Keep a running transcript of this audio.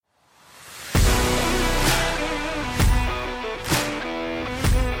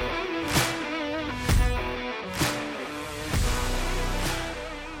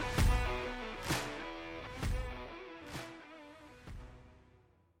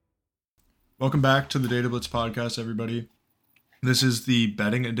Welcome back to the Data Blitz podcast, everybody. This is the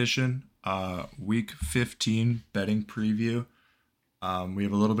betting edition, week 15 betting preview. We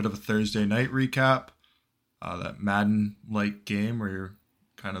have a little bit of a Thursday night recap, that Madden-like game where you're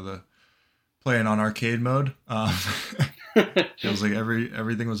kind of playing on arcade mode. Feels like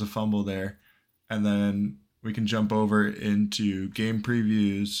everything was a fumble there. And then we can jump over into game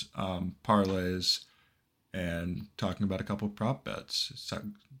previews, parlays, and talking about a couple of prop bets.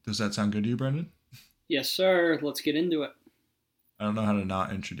 Does that sound good to you, Brendan? Yes, sir. Let's get into it. I don't know how to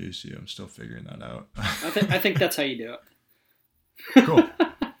not introduce you. I'm still figuring that out. I think that's how you do it. Cool.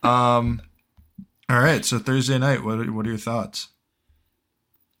 All right. So Thursday night, what are your thoughts?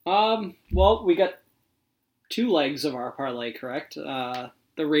 Well, we got two legs of our parlay, correct? The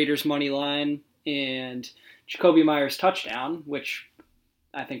Raiders money line and Jacoby Myers touchdown, which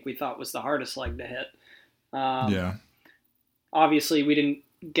I think we thought was the hardest leg to hit. Yeah. Obviously, we didn't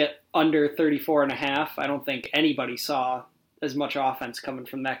get under 34.5. I don't think anybody saw as much offense coming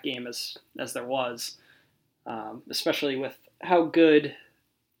from that game as there was, especially with how good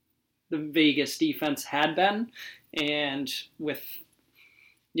the Vegas defense had been, and with,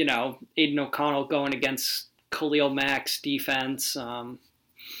 Aiden O'Connell going against Khalil Mack's defense.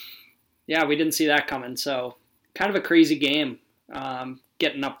 Yeah, we didn't see that coming, so kind of a crazy game.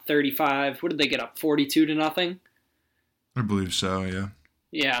 Getting up 35. What did they get up? 42-0? I believe so, yeah.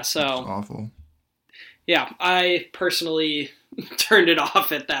 Yeah, so it's awful. Yeah, I personally turned it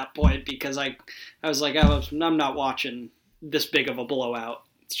off at that point because I was like, I'm not watching this big of a blowout.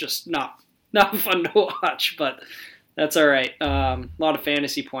 It's just not fun to watch, but that's all right. A lot of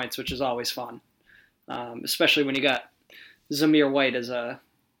fantasy points, which is always fun, especially when you got Zamir White as a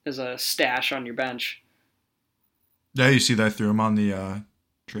stash on your bench. Yeah, you see that I threw him on the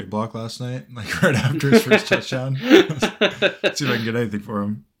trade block last night, like right after his first touchdown. Let's see if I can get anything for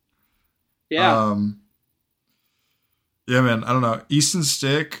him. Yeah. Yeah, man. I don't know. Easton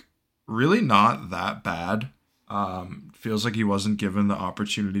Stick, really not that bad. Feels like he wasn't given the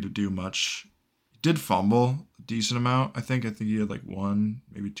opportunity to do much. He did fumble a decent amount. I think he had like one,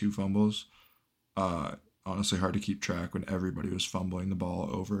 maybe two fumbles. Honestly, hard to keep track when everybody was fumbling the ball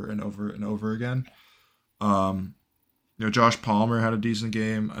over and over and over again. Josh Palmer had a decent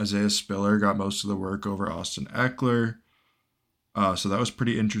game. Isaiah Spiller got most of the work over Austin Eckler. So that was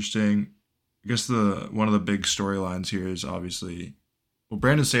pretty interesting. I guess one of the big storylines here is obviously,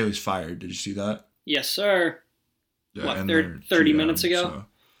 Brandon Staley's fired. Did you see that? Yes, sir. Yeah, 30 minutes ago? So,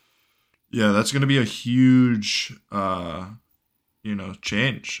 yeah, that's going to be a huge,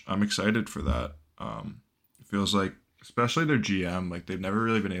 change. I'm excited for that. It feels like, especially their GM, like they've never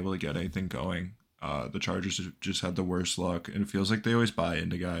really been able to get anything going. The Chargers have just had the worst luck, and it feels like they always buy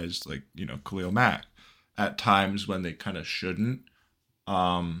into guys like, Khalil Mack at times when they kind of shouldn't.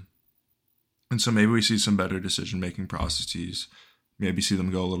 And so maybe we see some better decision-making processes. Maybe see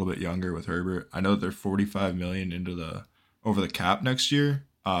them go a little bit younger with Herbert. I know that they're $45 million over the cap next year,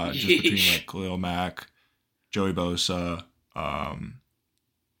 just between like Khalil Mack, Joey Bosa,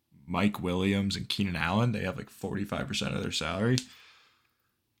 Mike Williams, and Keenan Allen. They have like 45% of their salary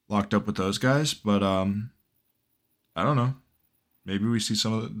locked up with those guys, but I don't know. Maybe we see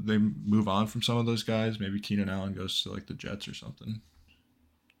they move on from some of those guys. Maybe Keenan Allen goes to like the Jets or something.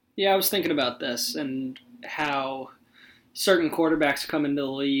 Yeah, I was thinking about this and how certain quarterbacks come into the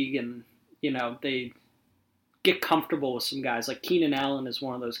league and, they get comfortable with some guys. Like Keenan Allen is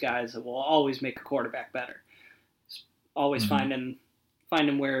one of those guys that will always make a quarterback better. He's always finding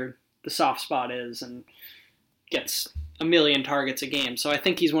where the soft spot is and gets a million targets a game. So I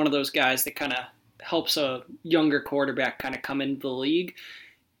think he's one of those guys that kind of helps a younger quarterback kind of come into the league.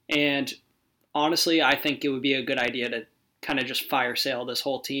 And honestly, I think it would be a good idea to kind of just fire sale this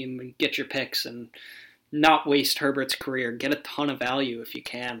whole team and get your picks and not waste Herbert's career. Get a ton of value if you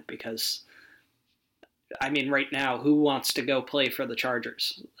can, because right now, who wants to go play for the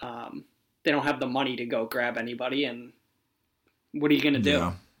Chargers? They don't have the money to go grab anybody, and what are you going to do?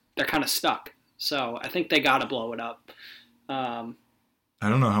 Yeah. They're kind of stuck. So I think they got to blow it up. I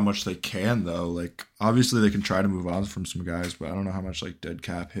don't know how much they can, though. Like, obviously they can try to move on from some guys, but I don't know how much like dead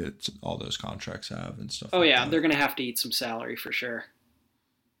cap hits all those contracts have and stuff. Oh, like yeah, that. they're going to have to eat some salary for sure.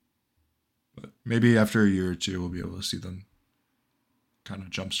 But maybe after a year or two, we'll be able to see them kind of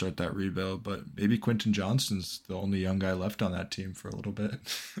jumpstart that rebuild. But maybe Quentin Johnston's the only young guy left on that team for a little bit.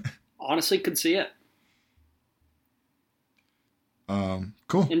 Honestly, could see it.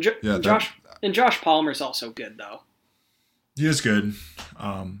 Cool. And Josh Palmer's also good, though. He is good.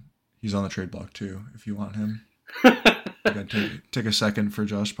 He's on the trade block too, if you want him. I gotta take a second for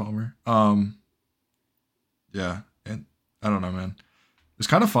Josh Palmer. Yeah, and I don't know, man. was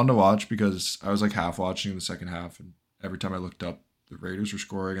kind of fun to watch because I was like half watching the second half, and every time I looked up, the Raiders were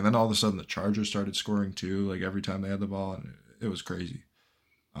scoring, and then all of a sudden the Chargers started scoring too. Like every time they had the ball, and it was crazy.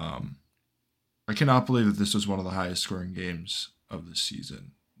 I cannot believe that this was one of the highest scoring games of the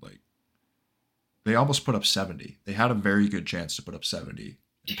season. Like they almost put up 70. They had a very good chance to put up 70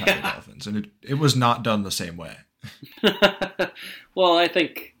 and tie the Dolphins, and it was not done the same way. Well, I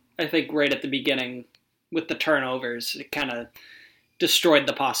think right at the beginning with the turnovers, it kind of destroyed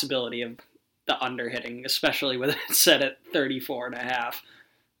the possibility of the under hitting, especially with it set at 34.5.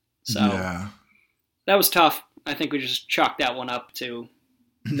 So yeah, that was tough. I think we just chalked that one up to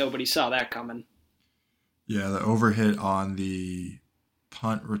nobody saw that coming. Yeah, the overhit on the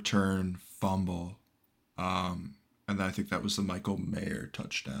punt return fumble. And then I think that was the Michael Mayer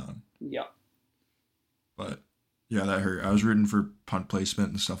touchdown. Yep. But yeah, that hurt. I was rooting for punt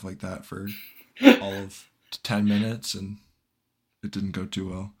placement and stuff like that for all of 10 minutes, and it didn't go too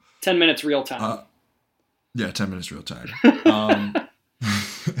well. 10 minutes real time. Yeah, 10 minutes real time.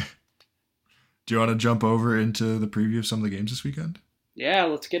 Do you want to jump over into the preview of some of the games this weekend? Yeah,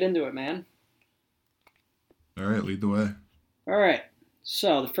 let's get into it, man. All right, lead the way. All right.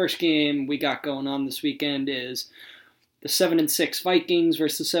 So the first game we got going on this weekend is the 7-6 Vikings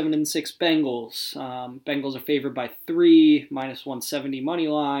versus 7-6 Bengals. Bengals are favored by 3, minus 170 money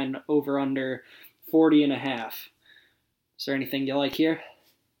line, over under 40.5. Is there anything you like here?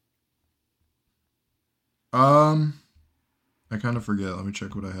 I kind of forget. Let me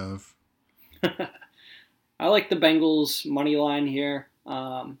check what I have. I like the Bengals money line here.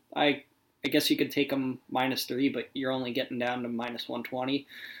 I guess you could take them minus 3, but you're only getting down to minus 120.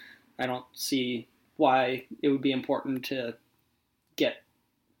 I don't see why it would be important to get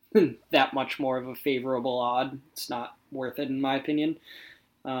that much more of a favorable odd. It's not worth it, in my opinion.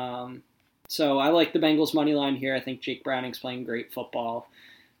 So I like the Bengals money line here. I think Jake Browning's playing great football.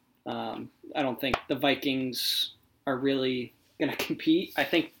 I don't think the Vikings are really going to compete. I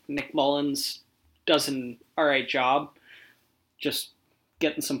think Nick Mullins does an all right job just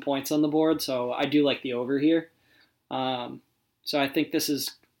getting some points on the board, so I do like the over here. So I think this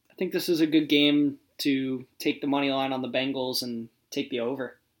is a good game to take the money line on the Bengals and take the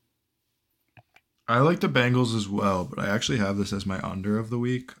over. I like the Bengals as well, but I actually have this as my under of the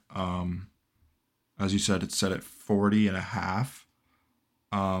week. As you said, it's set at 40.5.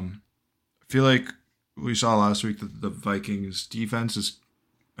 I feel like we saw last week that the Vikings defense is,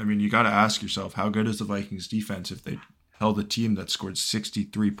 I mean, you got to ask yourself, how good is the Vikings defense if they held a team that scored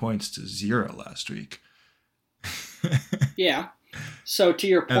 63 points to 0 last week? Yeah. So to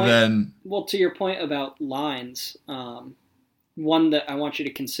your point, to your point about lines, one that I want you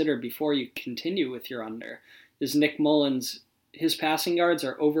to consider before you continue with your under is Nick Mullins. His passing yards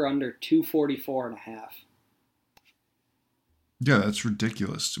are over under 244.5. Yeah, that's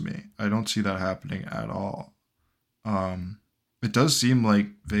ridiculous to me. I don't see that happening at all. It does seem like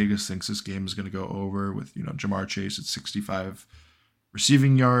Vegas thinks this game is going to go over with, Jamar Chase at 65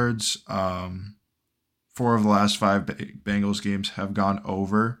 receiving yards. 4 of the last 5 Bengals games have gone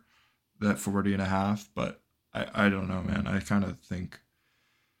over that 40.5, but I don't know, man. I kind of think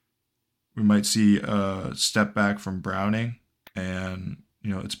we might see a step back from Browning, and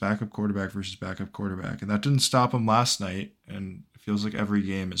it's backup quarterback versus backup quarterback, and that didn't stop him last night. And it feels like every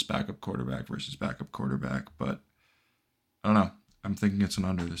game is backup quarterback versus backup quarterback, but I don't know. I'm thinking it's an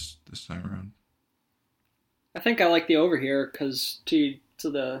under this time around. I think I like the over here because to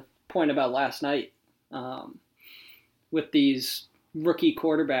the point about last night, with these rookie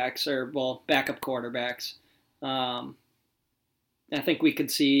quarterbacks backup quarterbacks, I think we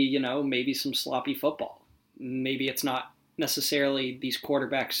could see maybe some sloppy football. Maybe it's not necessarily these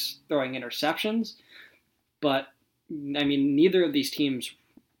quarterbacks throwing interceptions, but I mean neither of these teams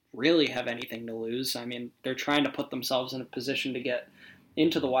really have anything to lose. I mean, they're trying to put themselves in a position to get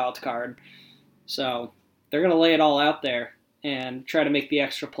into the wild card. So they're going to lay it all out there and try to make the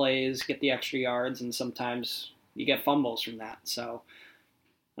extra plays, get the extra yards, and sometimes you get fumbles from that. So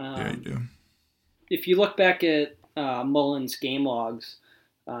yeah, you do. If you look back at Mullins' game logs,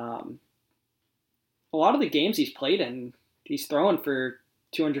 a lot of the games he's played in, he's throwing for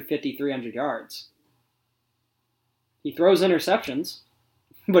 250, 300 yards. He throws interceptions,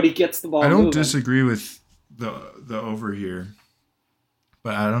 but he gets the ball. I don't moving. disagree with the over here,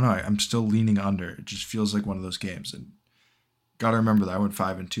 but I don't know. I'm still leaning under. It just feels like one of those games, and got to remember that I went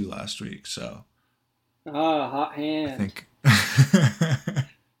 5-2 last week, so. Hot hand. I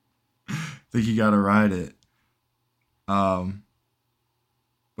think you got to ride it. But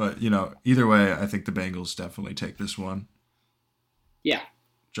either way, I think the Bengals definitely take this one. Yeah.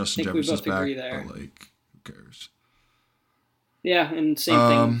 Justin Jefferson's back, but who cares? Yeah, and same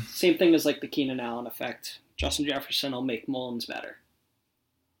thing. Um, Same thing as like the Keenan Allen effect. Justin Jefferson will make Mullins better.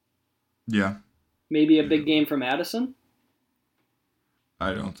 yeah, Maybe a big usually. game from Addison.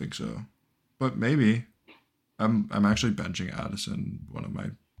 I don't think so, but maybe. I'm actually benching Addison, one of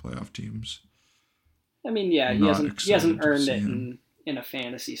my playoff teams. I mean, yeah, he Not hasn't excited to earned see it him. in a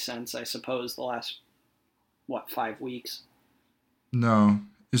fantasy sense, I suppose. The last 5 weeks. No,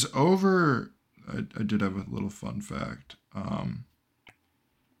 is over. I did have a little fun fact.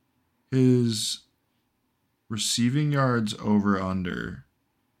 His receiving yards over under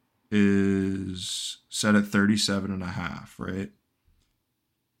is set at 37.5, right?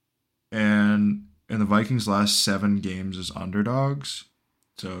 And in the Vikings' last 7 games as underdogs,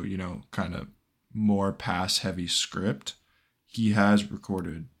 so, kind of more pass heavy script, he has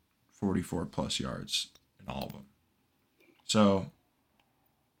recorded 44 plus yards in all of them. So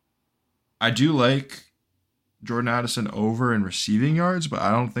I do like Jordan Addison over in receiving yards, but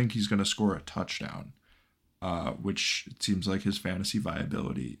I don't think he's going to score a touchdown, which it seems like his fantasy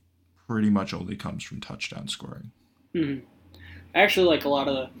viability pretty much only comes from touchdown scoring. Mm-hmm. I actually like a lot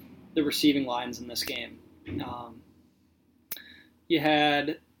of the receiving lines in this game. Um, you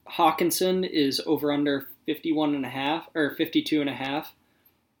had Hawkinson is over under 51 and a half or 52 and a half,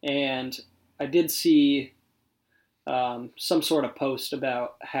 and I did see some sort of post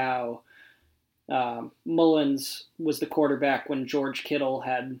about how Mullins was the quarterback when George Kittle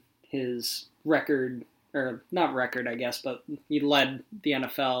had his record, or not record, I guess, but he led the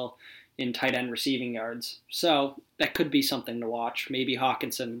NFL in tight end receiving yards. So that could be something to watch. Maybe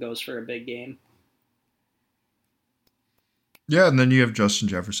Hawkinson goes for a big game. Yeah, and then you have Justin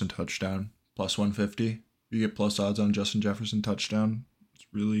Jefferson touchdown plus 150. You get plus odds on Justin Jefferson touchdown. It's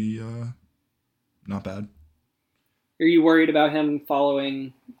really not bad. Are you worried about him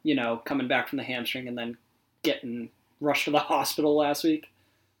following, coming back from the hamstring and then getting rushed to the hospital last week?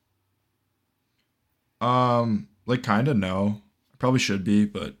 Like kind of no. I probably should be,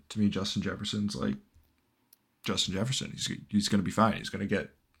 but to me, Justin Jefferson's like Justin Jefferson. He's gonna be fine. He's gonna get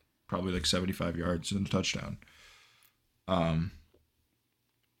probably like 75 yards and a touchdown. Um,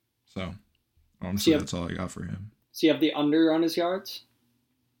 so So honestly, you have, that's all I got for him. so you have the under on his yards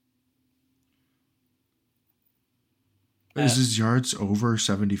Is at his yards over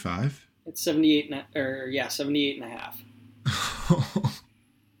 75? it's 78 or yeah, 78 and a half.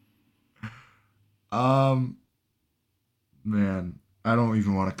 um, man, I don't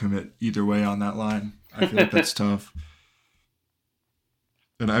even want to commit either way on that line. I feel like that's tough.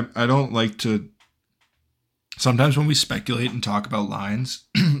 And I don't like to. Sometimes when we speculate and talk about lines,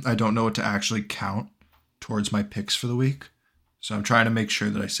 I don't know what to actually count towards my picks for the week. So I'm trying to make sure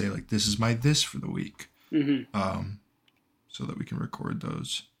that I say, like, this is my this for the week. Mm-hmm. So that we can record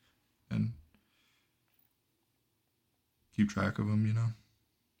those and keep track of them.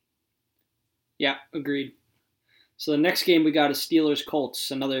 Yeah, agreed. So the next game we got is Steelers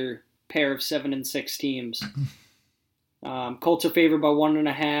Colts, another pair of 7-6 teams. Colts are favored by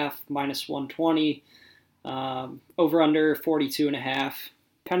 1.5, minus 120. Over under 42.5.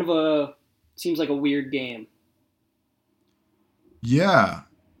 Kind of seems like a weird game. Yeah.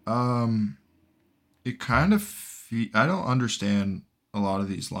 It kind of, I don't understand a lot of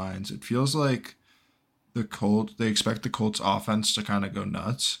these lines. It feels like they expect the Colts offense to kind of go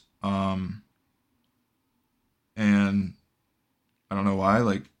nuts. And I don't know why.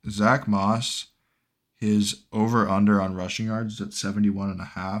 Like Zach Moss, his over under on rushing yards is at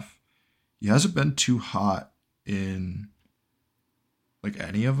 71.5. He hasn't been too hot in like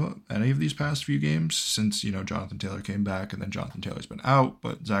any of these past few games since Jonathan Taylor came back, and then Jonathan Taylor's been out,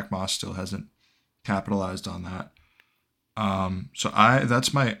 but Zach Moss still hasn't capitalized on that. So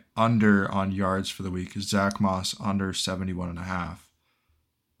that's my under on yards for the week is Zach Moss under 71.5.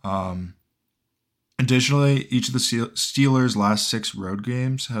 Additionally, each of the Steelers' last 6 road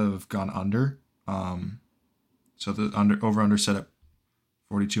games have gone under. So the over under set at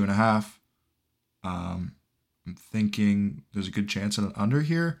 42.5. I'm thinking there's a good chance at an under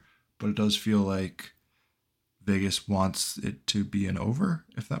here, but it does feel like Vegas wants it to be an over,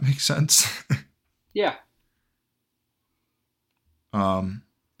 if that makes sense. Yeah. And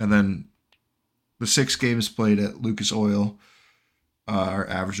then the 6 games played at Lucas Oil are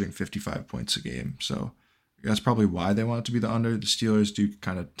averaging 55 points a game. So that's probably why they want it to be the under. The Steelers do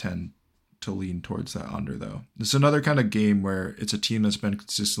kind of tend to lean towards that under, though. This is another kind of game where it's a team that's been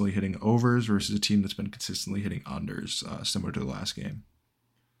consistently hitting overs versus a team that's been consistently hitting unders, similar to the last game.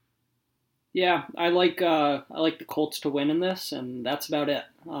 Yeah, I like the Colts to win in this, and that's about it.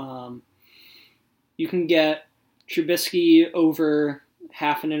 You can get Trubisky over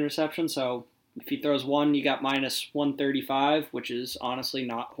half an interception, so If he throws one, you got minus 135, which is honestly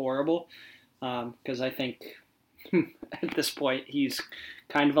not horrible. Because I think at this point he's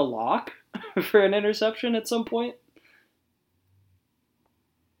kind of a lock for an interception at some point.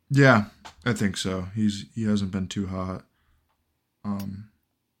 Yeah, I think so. He hasn't been too hot.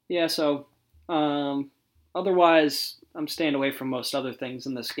 Yeah, so otherwise, I'm staying away from most other things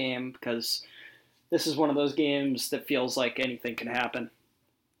in this game because this is one of those games that feels like anything can happen.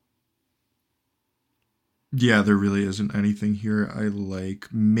 Yeah, there really isn't anything here I like.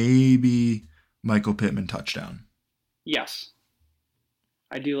 Maybe Michael Pittman touchdown. Yes,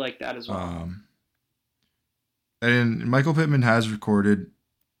 I do like that as well. And Michael Pittman has recorded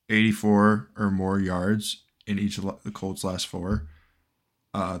 84 or more yards in each of the Colts' last four.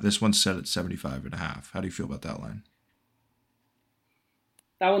 This one's set at 75.5. How do you feel about that line?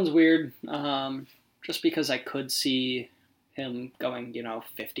 That one's weird, just because I could see him going,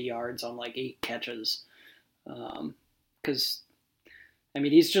 50 yards on like 8 catches. Because,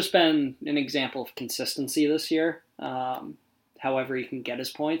 he's just been an example of consistency this year, however he can get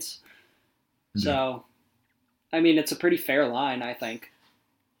his points. Yeah. So, it's a pretty fair line, I think.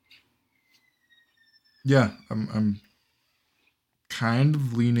 Yeah, I'm kind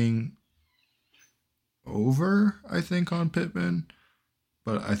of leaning over, I think, on Pittman,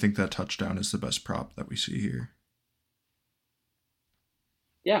 but I think that touchdown is the best prop that we see here.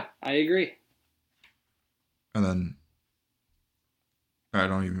 Yeah, I agree. And then I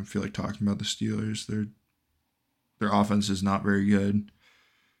don't even feel like talking about the Steelers. Their offense is not very good.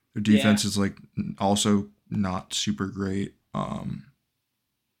 Their defense is like also not super great. I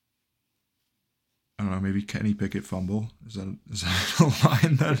don't know, maybe Kenny Pickett fumble. Is that a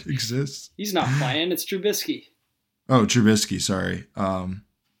line that exists? He's not playing. It's Trubisky. Oh, Trubisky. Sorry. Yeah,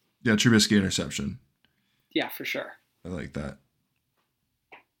 Trubisky interception. Yeah, for sure. I like that.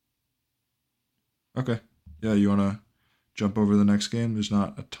 Okay. Yeah, you want to jump over the next game? There's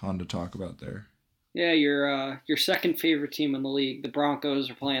not a ton to talk about there. Yeah, your second favorite team in the league, the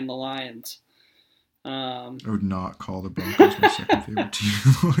Broncos, are playing the Lions. I would not call the Broncos my second favorite team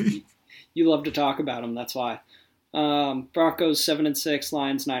in the league. You love to talk about them, that's why. Broncos 7-6,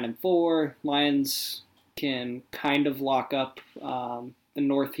 Lions 9-4. Lions can kind of lock up the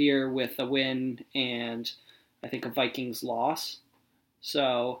North here with a win and I think a Vikings loss.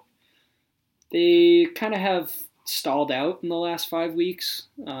 So they kind of have stalled out in the last 5 weeks,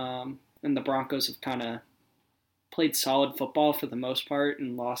 and the Broncos have kind of played solid football for the most part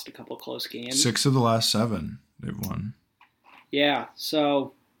and lost a couple close games. 6 of the last 7 they've won. Yeah,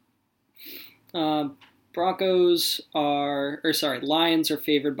 so Lions are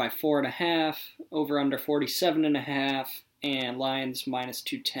favored by 4.5, over under 47.5, and Lions minus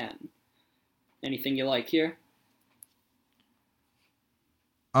 210. Anything you like here?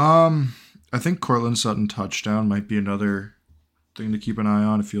 I think Cortland Sutton touchdown might be another thing to keep an eye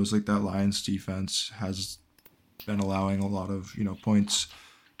on. It feels like that Lions defense has been allowing a lot of, points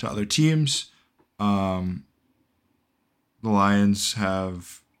to other teams. The Lions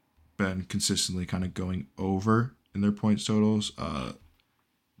have been consistently kind of going over in their points totals.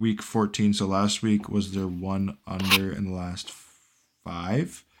 Week 14, so last week was their one under in the last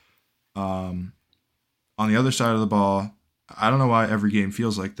 5. On the other side of the ball, I don't know why every game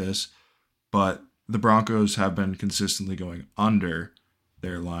feels like this, but the Broncos have been consistently going under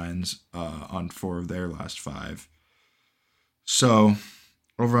their lines on 4 of their last 5. So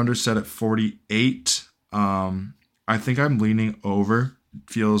over-under set at 48. I think I'm leaning over. It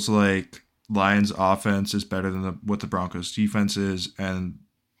feels like Lions offense is better than what the Broncos defense is, and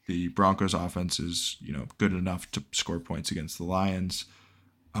the Broncos offense is, good enough to score points against the Lions.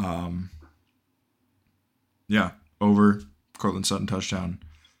 Yeah, over Cortland Sutton touchdown.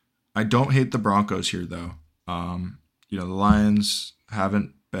 I don't hate the Broncos here, though. The Lions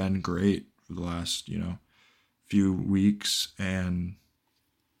haven't been great for the last, few weeks, and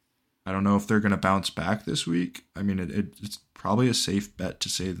I don't know if they're going to bounce back this week. It's probably a safe bet to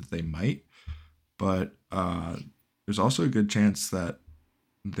say that they might, but there's also a good chance that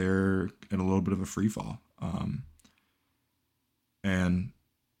they're in a little bit of a free fall. And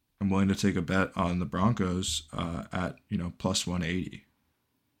I'm willing to take a bet on the Broncos at, plus 180.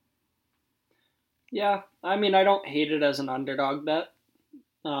 Yeah, I don't hate it as an underdog bet.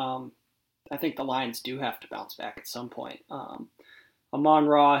 I think the Lions do have to bounce back at some point.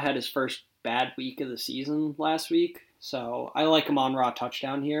 Amon-Ra had his first bad week of the season last week, so I like Amon-Ra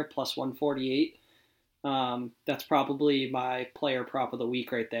touchdown here, plus 148. That's probably my player prop of the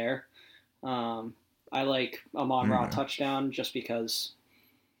week right there. I like Amon-Ra touchdown just because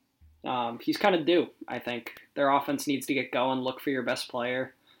he's kind of due, I think. Their offense needs to get going. Look for your best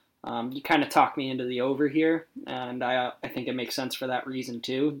player. You kind of talked me into the over here, and I think it makes sense for that reason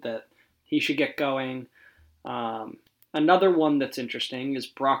too, that he should get going. Another one that's interesting is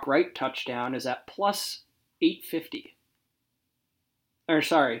Brock Wright touchdown is at plus 850. Or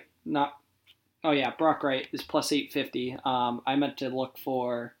sorry, not. Oh yeah, Brock Wright is plus 850. I meant to look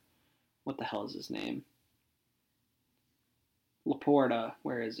for what the hell is his name? Laporta.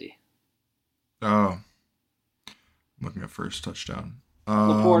 Where is he? Oh, I'm looking at first touchdown.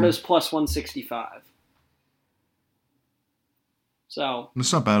 Laporta's plus 165. So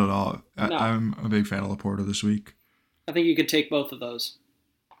it's not bad at all. No. I'm a big fan of Laporta this week. I think you could take both of those.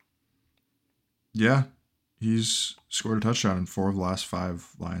 Yeah, he's scored a touchdown in 4 of the last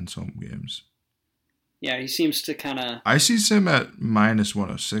 5 Lions home games. Yeah, he seems to kind of... I see him at minus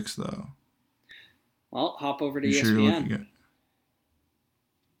 106, though. Well, hop over to you ESPN. Sure you're looking at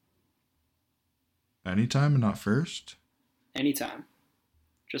anytime and not first? Anytime.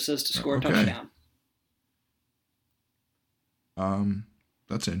 Just says to score a touchdown.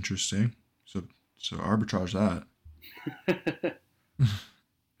 That's interesting. So arbitrage that.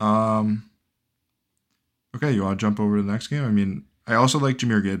 Okay, you want to jump over to the next game? I mean, I also like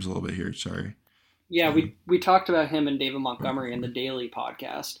Jahmyr Gibbs a little bit here. Sorry. Yeah, we talked about him and David Montgomery in the daily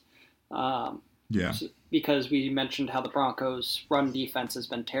podcast. Yeah. Because we mentioned how the Broncos' run defense has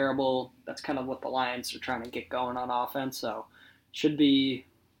been terrible. That's kind of what the Lions are trying to get going on offense. So should be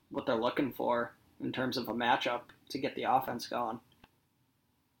what they're looking for in terms of a matchup to get the offense going.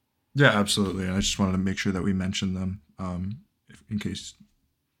 Yeah, absolutely. And I just wanted to make sure that we mentioned them in case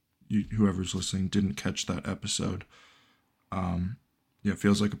whoever's listening didn't catch that episode. Yeah, it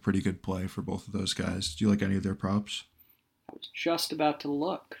feels like a pretty good play for both of those guys. Do you like any of their props? I was just about to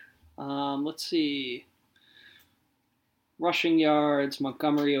look. Let's see. Rushing yards,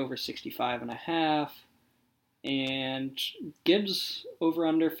 Montgomery over 65.5, and Gibbs over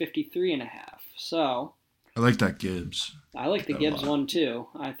under 53.5. So I like that Gibbs. I like the Gibbs one too.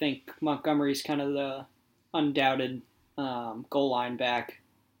 I think Montgomery's kind of the undoubted goal line back,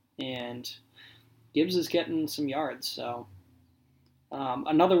 and Gibbs is getting some yards. So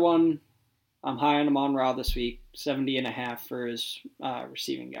another one, I'm high on Amon-Ra this week, 70.5 for his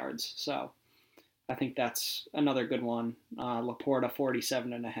receiving yards. So I think that's another good one. Laporta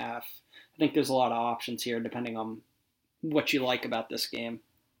 47.5. I think there's a lot of options here depending on what you like about this game.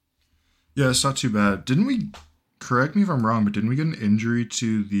 Yeah, it's not too bad. Didn't we, correct me if I'm wrong, but didn't we get an injury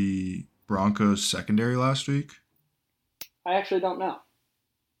to the Broncos secondary last week? I actually don't know.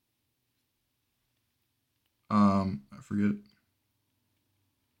 I forget.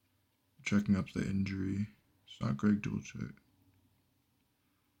 Checking up the injury. It's not Greg Dulcich.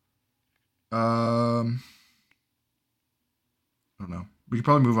 I don't know. We could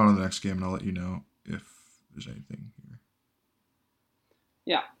probably move on to the next game, and I'll let you know if there's anything here.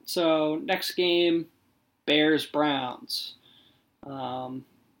 Yeah. So next game, Bears-Browns.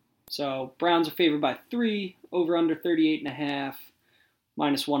 So Browns are favored by 3, over under 38.5,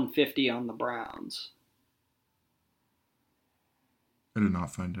 minus 150 on the Browns. I did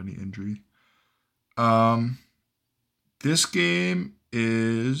not find any injury. This game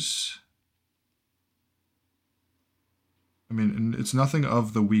is... I mean, it's nothing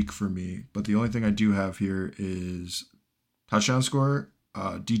of the week for me, but the only thing I do have here is touchdown score.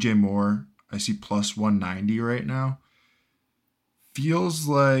 DJ Moore, I see plus 190 right now. Feels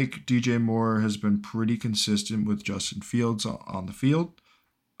like DJ Moore has been pretty consistent with Justin Fields on the field.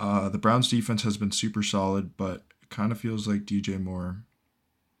 The Browns defense has been super solid, but it kind of feels like DJ Moore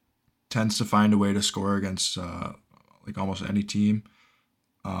tends to find a way to score against like almost any team.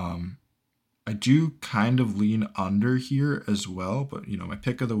 I do kind of lean under here as well, but my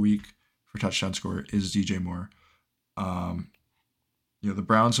pick of the week for touchdown score is DJ Moore. The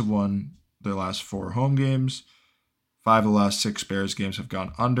Browns have won their last 4 home games. 5 of the last 6 Bears games have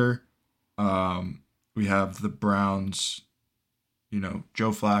gone under. We have the Browns,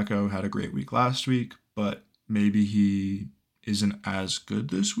 Joe Flacco had a great week last week, but maybe he isn't as good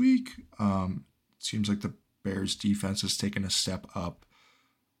this week. It seems like the Bears defense has taken a step up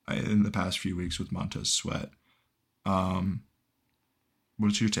in the past few weeks with Montez Sweat.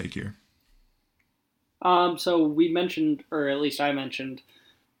 What's your take here? So we mentioned, or at least I mentioned,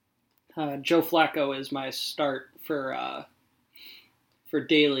 Joe Flacco is my start for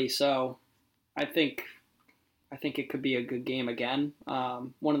daily. So I think it could be a good game again.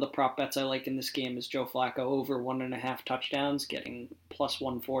 One of the prop bets I like in this game is Joe Flacco over 1.5 touchdowns, getting plus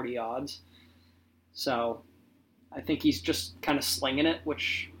 140 odds. So I think he's just kind of slinging it,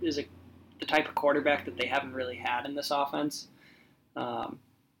 which is the type of quarterback that they haven't really had in this offense.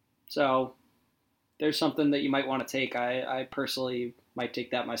 So there's something that you might want to take. I personally might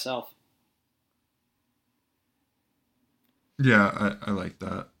take that myself. Yeah, I like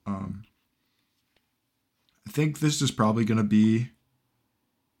that. I think this is probably going to be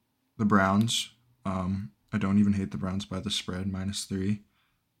the Browns. I don't even hate the Browns by the spread, -3.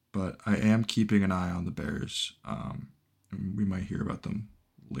 But I am keeping an eye on the Bears. And we might hear about them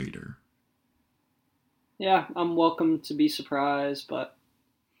later. Yeah, I'm welcome to be surprised, but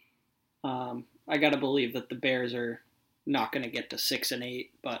I got to believe that the Bears are not going to get to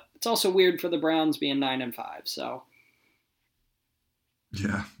 6-8. But it's also weird for the Browns being 9-5. So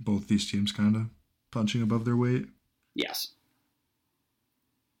Yeah, both these teams kind of punching above their weight. yes.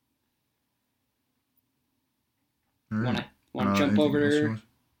 All right. Want to jump Anything else you over? want?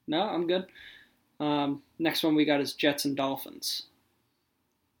 No, I'm good. Next one we got is Jets and Dolphins.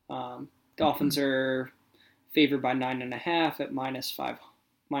 Dolphins are favored by 9.5 at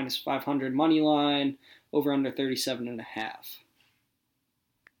 -500 money line, over under 37.5.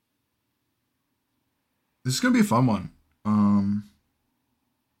 This is gonna be a fun one.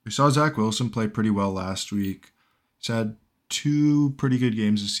 We saw Zach Wilson play pretty well last week. He's had 2 pretty good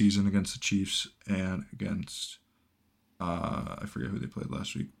games this season against the Chiefs and against I forget who they played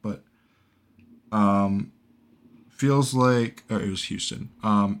last week, but feels like it was Houston.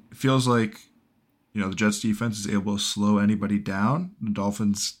 Feels like the Jets defense is able to slow anybody down. The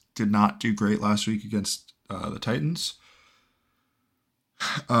Dolphins did not do great last week against the Titans.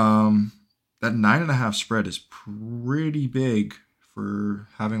 That 9.5 spread is pretty big for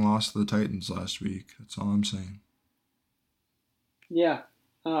having lost to the Titans last week. That's all I'm saying. Yeah.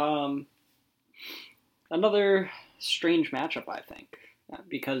 Another strange matchup, I think,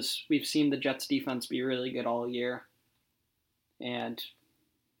 because we've seen the Jets defense be really good all year, and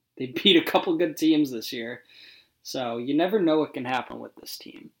they beat a couple good teams this year. So you never know what can happen with this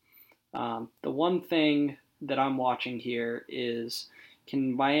team. The one thing that I'm watching here is,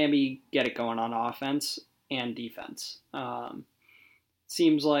 can Miami get it going on offense and defense?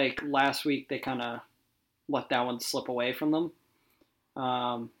 Seems like last week they kind of let that one slip away from them.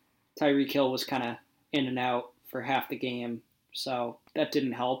 Tyreek Hill was kind of in and out for half the game, so that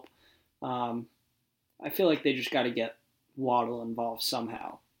didn't help. I feel like they just got to get Waddle involved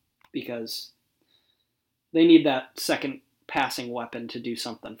somehow, because they need that second passing weapon to do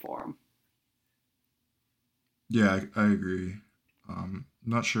something for them. Yeah, I agree.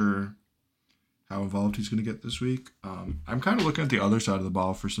 Not sure how involved he's going to get this week. I'm kind of looking at the other side of the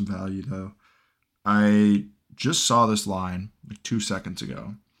ball for some value, though. I just saw this line like 2 seconds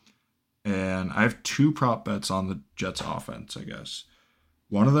ago, and I have 2 prop bets on the Jets offense, I guess.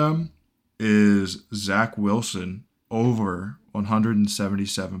 One of them is Zach Wilson over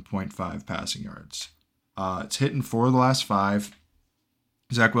 177.5 passing yards. It's hitting 4 of the last 5.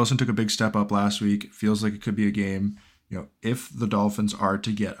 Zach Wilson took a big step up last week. It feels like it could be a game, if the Dolphins are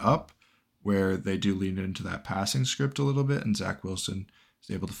to get up, where they do lean into that passing script a little bit, and Zach Wilson is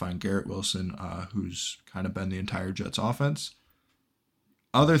able to find Garrett Wilson, who's kind of been the entire Jets offense.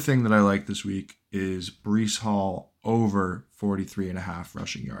 Other thing that I like this week is Breece Hall over 43.5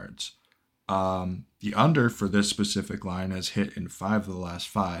 rushing yards. The under for this specific line has hit in 5 of the last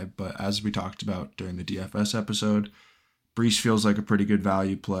 5, but as we talked about during the DFS episode, Breece feels like a pretty good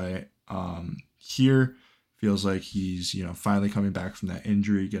value play. Here feels like he's finally coming back from that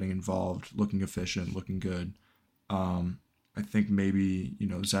injury, getting involved, looking efficient, looking good. I think maybe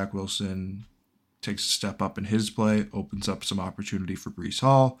Zach Wilson takes a step up in his play, opens up some opportunity for Breece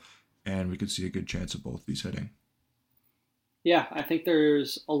Hall, and we could see a good chance of both these hitting. Yeah, I think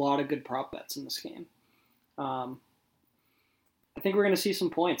there's a lot of good prop bets in this game. I think we're going to see some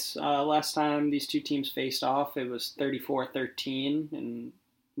points. Last time these two teams faced off, it was 34-13, and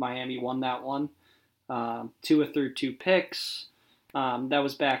Miami won that one. Tua threw 2 picks. That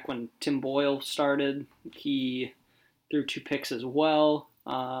was back when Tim Boyle started. He threw 2 picks as well.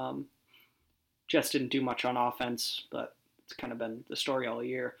 Just didn't do much on offense, but it's kind of been the story all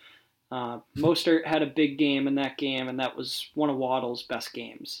year. Mostert had a big game in that game, and that was one of Waddle's best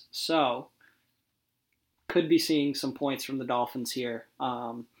games. So, could be seeing some points from the Dolphins here.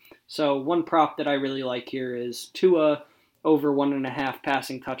 So one prop that I really like here is Tua over 1.5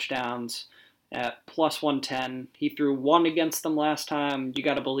 passing touchdowns at +110. He threw 1 against them last time. You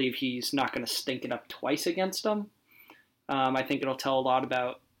got to believe he's not going to stink it up twice against them. I think it'll tell a lot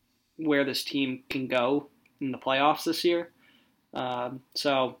about where this team can go in the playoffs this year.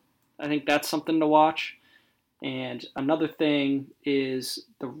 So I think that's something to watch. And another thing is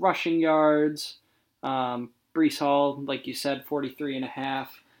the rushing yards. Breece Hall, like you said, 43.5.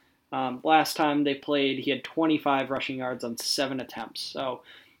 Last time they played, he had 25 rushing yards on 7 attempts. So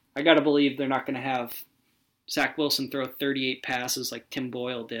I got to believe they're not going to have Zach Wilson throw 38 passes like Tim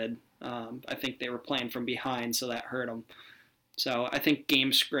Boyle did. I think they were playing from behind, so that hurt them. So I think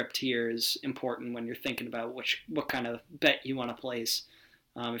game script here is important when you're thinking about what kind of bet you want to place.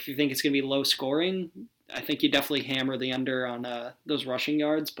 If you think it's going to be low scoring, I think you definitely hammer the under on those rushing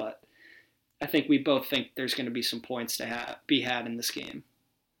yards, but I think we both think there's going to be some points to be had in this game.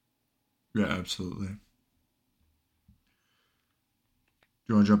 Yeah, absolutely. Do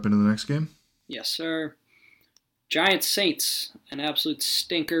you want to jump into the next game? Yes, sir. Giants Saints, an absolute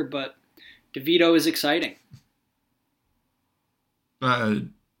stinker, but DeVito is exciting. I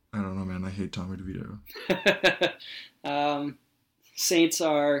don't know, man. I hate Tommy DeVito. Saints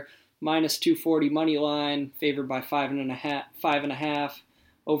are minus 240 money line, favored by 5.5,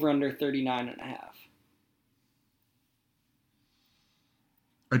 over under 39.5.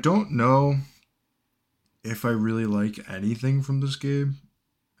 I don't know if I really like anything from this game.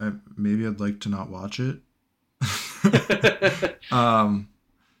 Maybe I'd like to not watch it.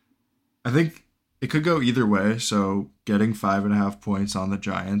 I think it could go either way. So getting 5.5 points on the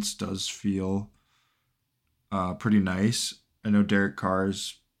Giants does feel pretty nice. I know Derek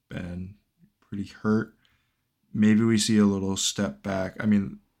Carr's been pretty hurt. Maybe we see a little step back. I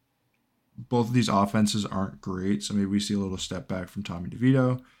mean, both of these offenses aren't great, so maybe we see a little step back from Tommy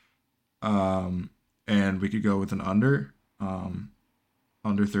DeVito. And we could go with an under.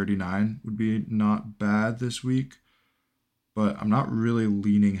 Under 39 would be not bad this week. But I'm not really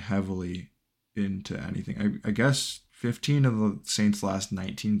leaning heavily into anything. I guess 15 of the Saints' last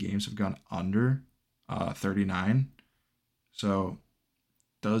 19 games have gone under 39. So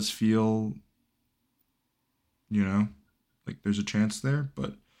does feel, like there's a chance there,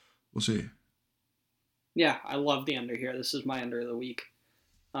 but we'll see. Yeah, I love the under here. This is my under of the week.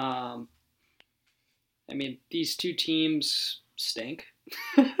 I mean, these two teams stink,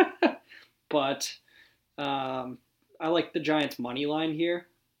 but I like the Giants' money line here.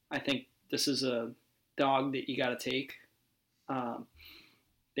 I think this is a dog that you got to take.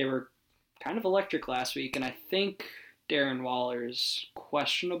 They were kind of electric last week, and I think Darren Waller's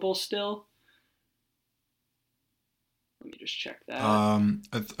questionable still. Let me just check that.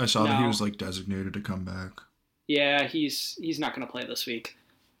 I saw that he was designated to come back. Yeah, he's not going to play this week.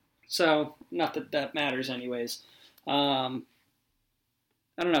 So, not that matters anyways. I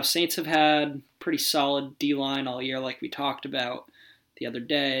don't know. Saints have had pretty solid D-line all year like we talked about the other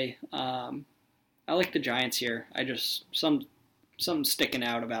day. I like the Giants here. Something sticking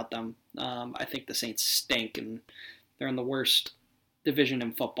out about them. I think the Saints stink, and they're in the worst division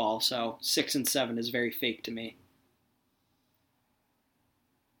in football, so 6-7 is very fake to me.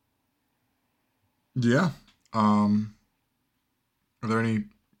 Yeah. Are there any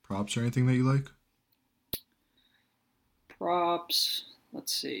props or anything that you like? Props.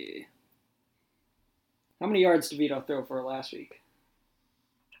 Let's see. How many yards did Vito throw for last week?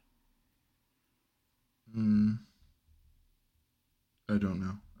 I don't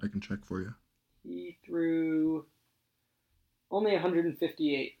know. I can check for you. He threw only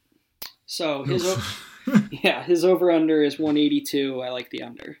 158. So his his over-under is 182. I like the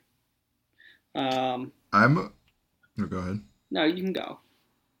under. No, go ahead. No, you can go.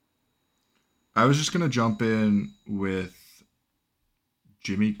 I was just going to jump in with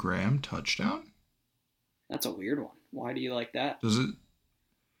Jimmy Graham touchdown. That's a weird one. Why do you like that? Does it?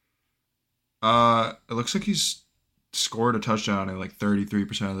 It looks like he's scored a touchdown in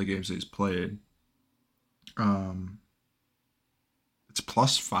 33% of the games that he's played. It's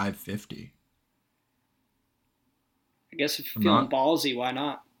plus 550. I guess if you're feeling ballsy, why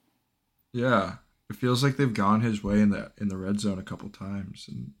not? Yeah, it feels like they've gone his way in the red zone a couple times,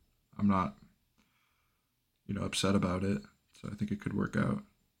 and I'm not, upset about it. So I think it could work out.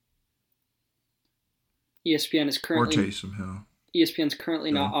 ESPN's Taysom Hill.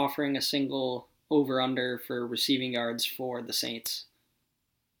 currently not offering a single over-under for receiving yards for the Saints.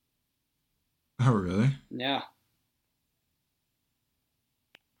 Oh, really? Yeah.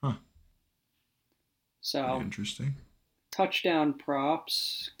 Huh. So interesting. Touchdown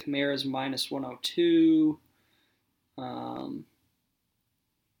props. Kamara's minus 102. There's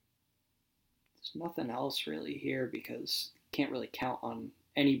nothing else really here because you can't really count on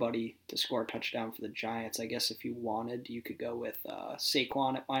anybody to score a touchdown for the Giants. I guess if you wanted, you could go with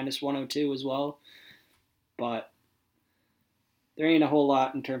Saquon at minus 102 as well. But there ain't a whole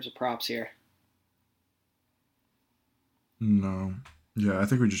lot in terms of props here. No. Yeah, I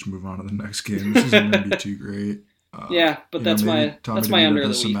think we just move on to the next game. This isn't going to be too great. Yeah, but that's my under of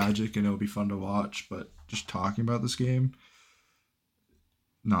the some week. Magic and it'll be fun to watch, but just talking about this game,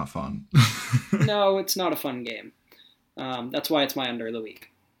 not fun. No, it's not a fun game. That's why it's my under of the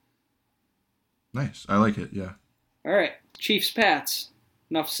week. Nice. I like it. Yeah. All right, Chiefs Pats.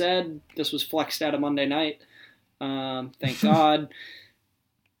 Enough said. This was flexed out of Monday night. Thank God.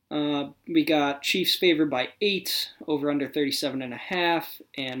 We got Chiefs favored by 8, over under 37.5,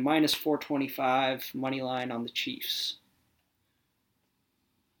 and minus 425 money line on the Chiefs.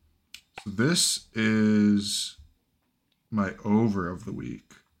 So this is my over of the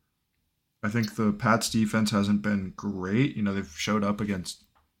week. I think the Pats defense hasn't been great. They've showed up against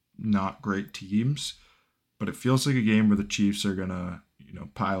not great teams, but it feels like a game where the Chiefs are gonna,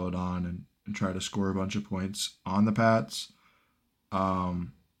 pile it on and try to score a bunch of points on the Pats. I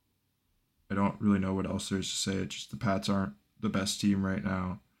don't really know what else there's to say. It's just the Pats aren't the best team right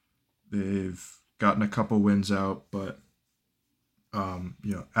now. They've gotten a couple wins out, but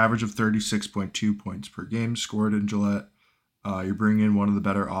average of 36.2 points per game scored in Gillette. You're bringing in one of the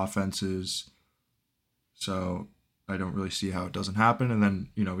better offenses, so I don't really see how it doesn't happen. And then,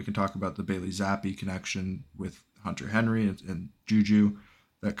 we can talk about the Bailey Zappi connection with Hunter Henry and Juju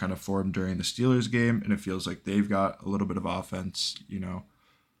that kind of formed during the Steelers game, and it feels like they've got a little bit of offense,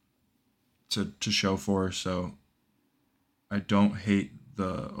 to show for. So I don't hate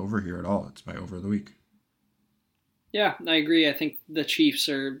the over here at all. It's my over of the week. Yeah, I agree. I think the Chiefs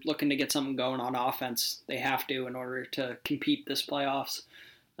are looking to get something going on offense. They have to in order to compete this playoffs,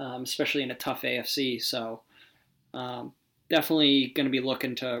 especially in a tough AFC. So definitely going to be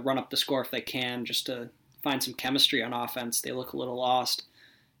looking to run up the score if they can, just to find some chemistry on offense. They look a little lost,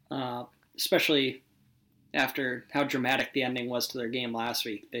 especially after how dramatic the ending was to their game last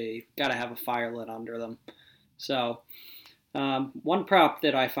week. They got to have a fire lit under them. So one prop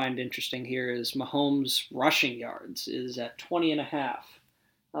that I find interesting here is Mahomes' rushing yards is at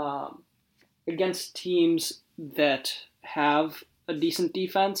 20.5. Against teams that have a decent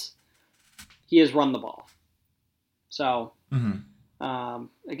defense, he has run the ball. So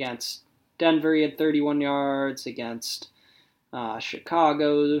against Denver, he had 31 yards. Against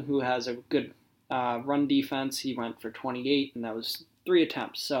Chicago, who has a good run defense, he went for 28, and that was 3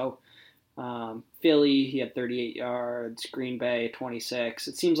 attempts. So Philly, he had 38 yards. Green Bay, 26.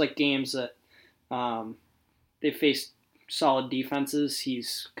 It seems like games that they've faced solid defenses,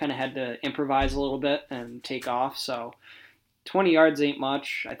 he's kind of had to improvise a little bit and take off. So 20 yards ain't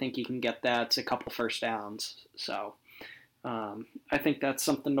much. I think he can get that. It's a couple first downs. So I think that's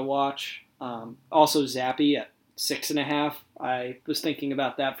something to watch. Also, Zappi at 6.5. I was thinking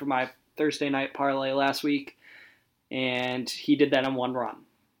about that for my Thursday night parlay last week, and he did that in one run.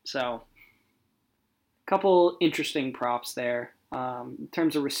 So couple interesting props there. In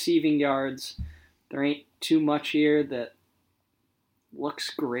terms of receiving yards, there ain't too much here that looks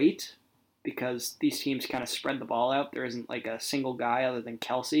great because these teams kind of spread the ball out. There isn't like a single guy other than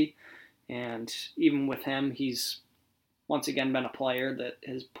Kelsey. And even with him, he's once again been a player that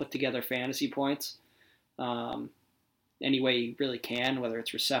has put together fantasy points any way he really can, whether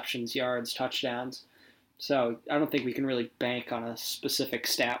it's receptions, yards, touchdowns. So I don't think we can really bank on a specific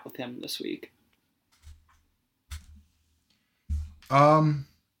stat with him this week.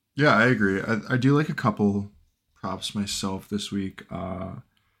 Yeah, I agree. I do like a couple props myself this week.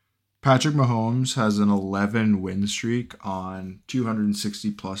 Patrick Mahomes has an 11 win streak on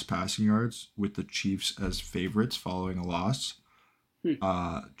 260 plus passing yards with the Chiefs as favorites following a loss.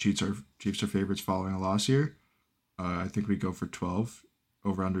 Chiefs are favorites following a loss here. I think we go for 12.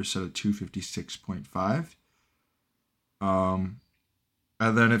 Over under set at 256.5.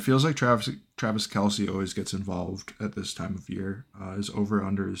 And then it feels like Travis Kelce always gets involved at this time of year. His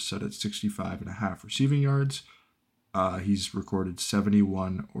over-under is set at 65.5 receiving yards. He's recorded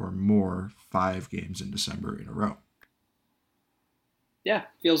 71 or more 5 games in December in a row. Yeah,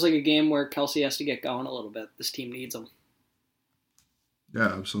 feels like a game where Kelce has to get going a little bit. This team needs him.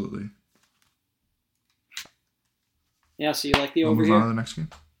 Yeah, absolutely. Yeah, so you like the over move here? On to the next game.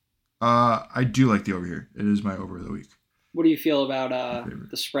 I do like the over here. It is my over of the week. What do you feel about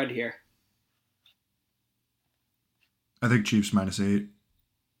the spread here? I think Chiefs -8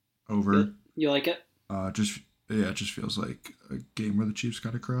 over. You like it? It just feels like a game where the Chiefs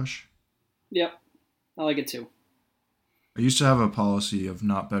got to crush. Yep, I like it too. I used to have a policy of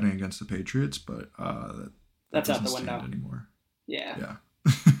not betting against the Patriots, but that's out the window anymore. Yeah.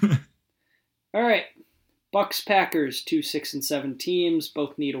 All right, Bucks Packers, 2 6-7 teams,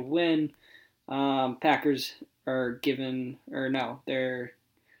 both need a win. Packers are they're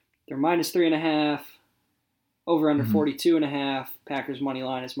 -3.5. Over under 42.5. Packers money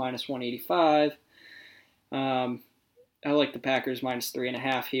line is -185. I like the Packers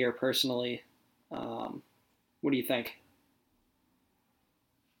 -3.5 here personally. What do you think?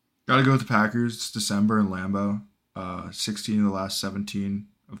 Got to go with the Packers. It's December in Lambeau. 16 of the last 17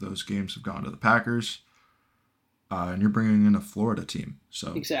 of those games have gone to the Packers. And you're bringing in a Florida team,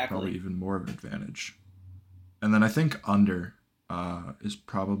 so Exactly. probably even more of an advantage. And then I think under is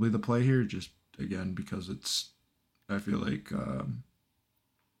probably the play here, just again because I feel like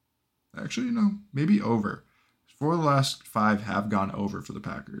actually maybe over. 4 of the last 5 have gone over for the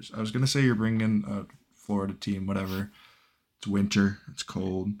Packers. I was gonna say you're bringing in a Florida team, whatever. It's winter, it's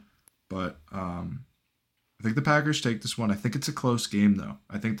cold, but I think the Packers take this one. I think it's a close game though.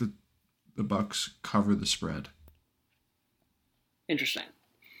 I think the Bucks cover the spread. Interesting.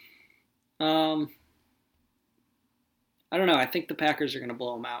 I don't know. I think the Packers are going to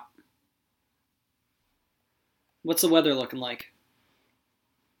blow them out. What's the weather looking like?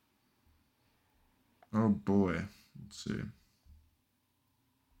 Oh boy. Let's see.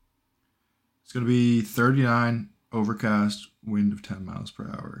 It's going to be 39, overcast, wind of 10 miles per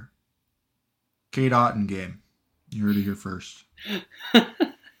hour. Kate Otten game. You heard it here first.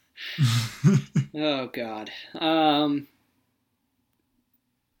 Oh God.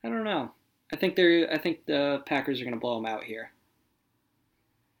 I don't know. I think the Packers are going to blow them out here.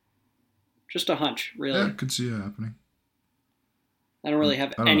 Just a hunch, really. Yeah, I could see it happening. I don't really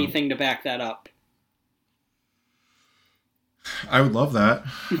have anything to back that up. I would love that,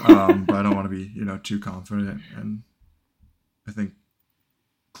 but I don't want to be, too confident. And I think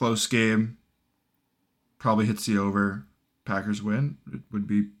close game probably hits the over. Packers win. It would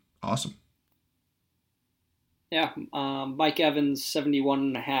be awesome. Yeah, Mike Evans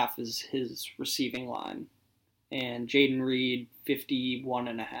 71.5 is his receiving line, and Jaden Reed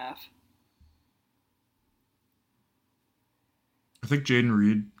 51.5. I think Jaden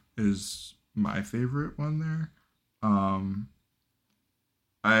Reed is my favorite one there.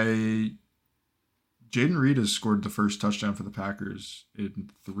 Jaden Reed has scored the first touchdown for the Packers in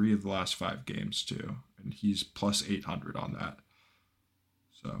 3 of the last 5 games too, and he's plus 800 on that.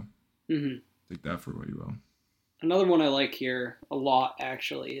 So take that for what you will. Another one I like here a lot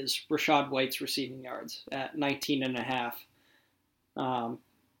actually is Rachaad White's receiving yards at 19.5.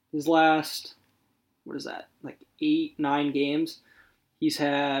 His last, 8-9 games, he's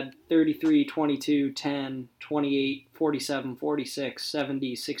had 33, 22, 10, 28, 47, 46,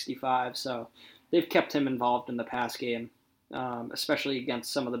 70, 65. So they've kept him involved in the pass game, especially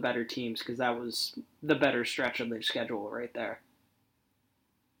against some of the better teams because that was the better stretch of their schedule right there.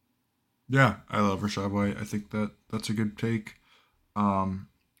 Yeah, I love Rachaad White. I think that's a good take. I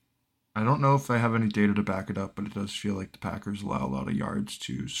don't know if I have any data to back it up, but it does feel like the Packers allow a lot of yards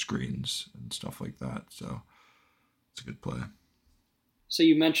to screens and stuff like that. So it's a good play. So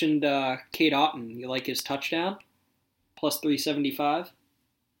you mentioned Kate Otten. You like his touchdown? Plus 375?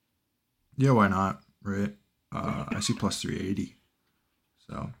 Yeah, why not? Right? I see plus 380.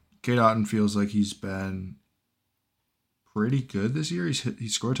 So Kate Otten feels like he's been pretty good this year. He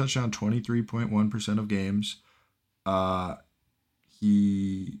scored a touchdown 23.1% of games.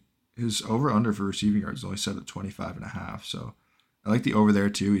 His over-under for receiving yards is only set at 25.5. So I like the over there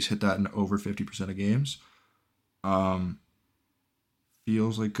too. He's hit that in over 50% of games.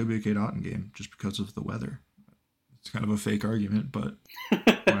 Feels like could be a Kate Otten game just because of the weather. It's kind of a fake argument, but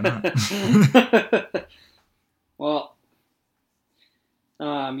why not? Well,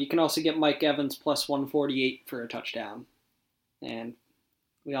 you can also get Mike Evans plus 148 for a touchdown. And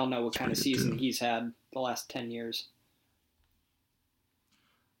we all know what kind of season he's had the last 10 years.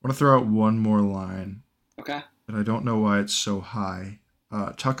 I want to throw out one more line. Okay. And I don't know why it's so high.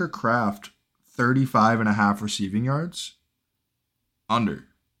 Tucker Kraft, 35.5 receiving yards. Under.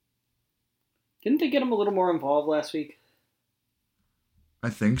 Didn't they get him a little more involved last week? I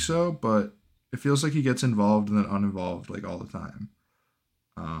think so, but it feels like he gets involved and then uninvolved like all the time.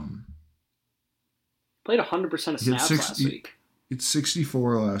 Played 100% of snaps last week. It's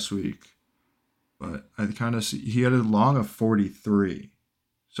 64 last week, but I kind of see he had a long of 43.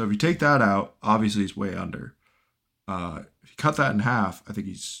 So if you take that out, obviously he's way under. If you cut that in half, I think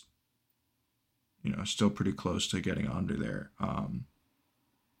he's, still pretty close to getting under there.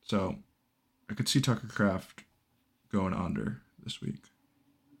 So I could see Tucker Kraft going under this week.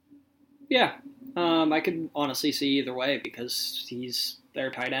 Yeah, I could honestly see either way because he's their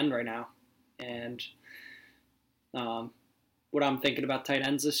tight end right now, and what I'm thinking about tight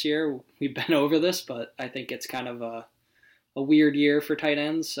ends this year, we've been over this, but I think it's kind of a weird year for tight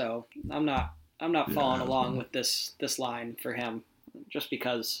ends. So I'm not following along with this line for him, just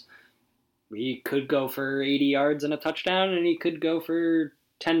because he could go for 80 yards and a touchdown, and he could go for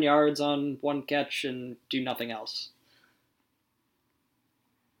 10 yards on one catch and do nothing else.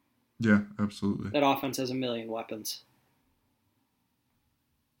 Yeah, absolutely. That offense has a million weapons.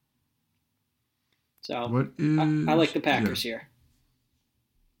 So I like the Packers here.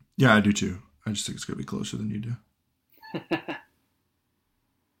 Yeah, I do too. I just think it's going to be closer than you do.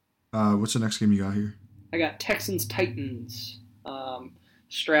 What's the next game you got here? I got Texans-Titans.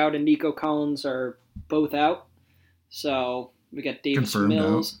 Stroud and Nico Collins are both out. So we got Davis Confirmed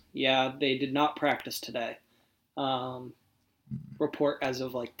Mills. out. Yeah, they did not practice today. Report as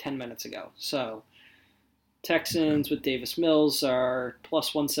of like 10 minutes ago. So Texans with Davis Mills are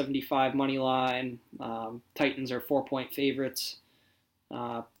plus 175 money line. Titans are 4-point favorites.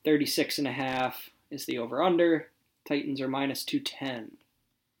 36.5 is the over-under. Titans are minus 210.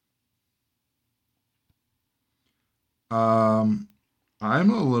 I'm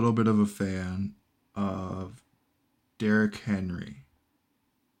a little bit of a fan of Derrick Henry.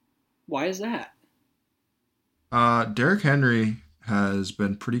 Why is that? Derrick Henry has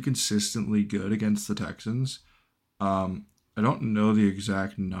been pretty consistently good against the Texans. I don't know the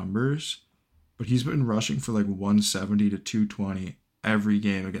exact numbers, but he's been rushing for like 170 to 220 every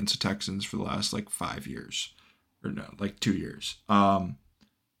game against the Texans for the last like 5 years. Or no, like 2 years.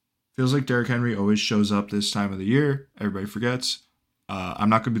 Feels like Derrick Henry always shows up this time of the year. Everybody forgets. I'm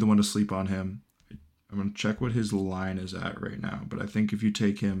not going to be the one to sleep on him. I'm going to check what his line is at right now. But I think if you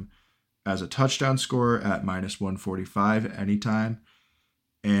take him as a touchdown scorer at minus 145 anytime,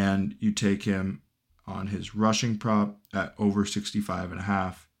 and you take him on his rushing prop at over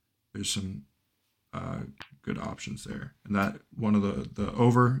 65.5, there's some good options there. And that one of the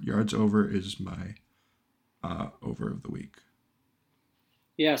over, yards over, is my over of the week.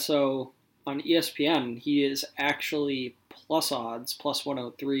 Yeah, so on ESPN, he is actually plus odds, plus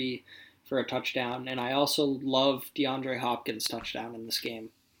 103 for a touchdown. And I also love DeAndre Hopkins' touchdown in this game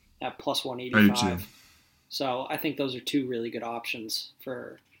at plus 185. I do too. So I think those are two really good options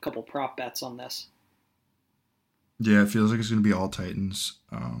for a couple prop bets on this. Yeah, it feels like it's going to be all Titans.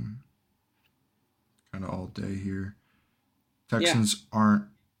 Kind of all day here. Texans aren't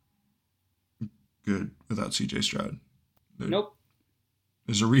good without CJ Stroud. Nope.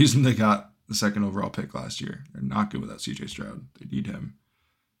 There's a reason they got the second overall pick last year. They're not good without CJ Stroud. They need him.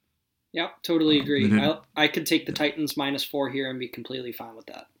 Yep, totally agree. I could take the Titans minus 4 here and be completely fine with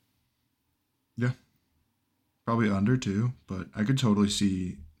that. Yeah. Probably under too, but I could totally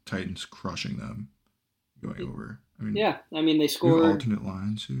see Titans crushing them going over. I mean they scored alternate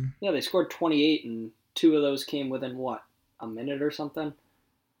lines here. Yeah, they scored 28 and 2 of those came within what? A minute or something?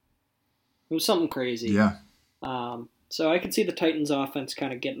 It was something crazy. Yeah. So I could see the Titans offense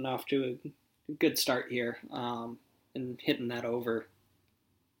kind of getting off to a good start here and hitting that over.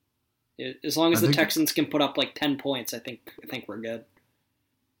 As long as the Texans can put up like 10 points, I think we're good.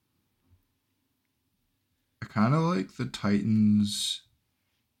 I kind of like the Titans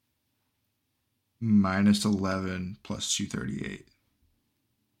minus 11 plus 238.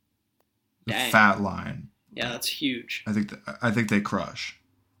 The fat line. Yeah, that's huge. I think they crush.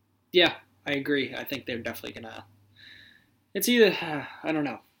 Yeah, I agree. I think they're definitely gonna. It's either I don't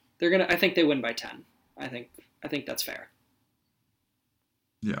know. They're gonna. I think they win by 10. I think that's fair.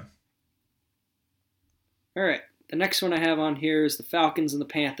 Yeah. All right. The next one I have on here is the Falcons and the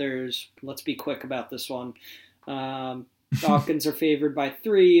Panthers. Let's be quick about this one. Falcons are favored by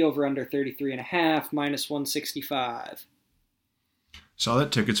 3, over under 33.5, minus 165. Saw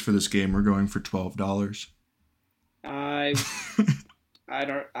that tickets for this game were going for $12. I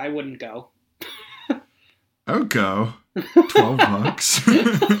wouldn't go. I would go.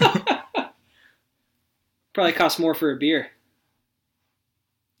 $12. Probably cost more for a beer.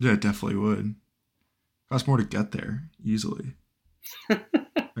 Yeah, it definitely would. Cost more to get there easily.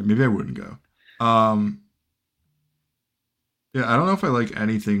 Maybe I wouldn't go. Yeah, I don't know if I like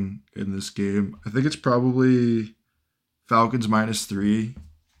anything in this game. I think it's probably Falcons minus 3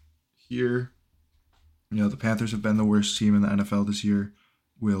 here. You know, the Panthers have been the worst team in the NFL this year.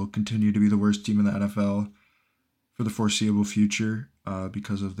 Will continue to be the worst team in the NFL for the foreseeable future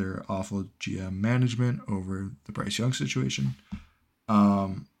because of their awful GM management over the Bryce Young situation.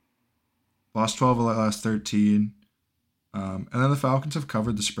 Lost 12 of the last 13. And then the Falcons have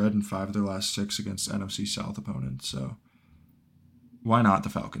covered the spread in 5 of their last 6 against NFC South opponents. So why not the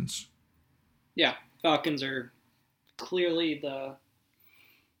Falcons? Yeah, Falcons are clearly the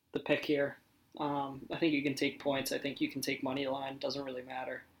pick here. I think you can take points. I think you can take money line. Doesn't really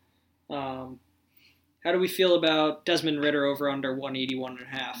matter. How do we feel about Desmond Ridder over under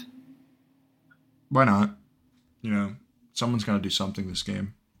 181.5? Why not? You know, someone's got to do something this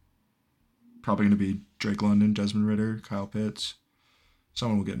game. Probably going to be Drake London, Desmond Ridder, Kyle Pitts.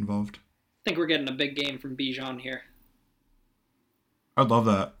 Someone will get involved. I think we're getting a big game from Bijan here. I'd love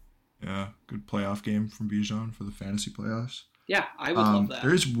that. Yeah, good playoff game from Bijan for the fantasy playoffs. Yeah, I would love that.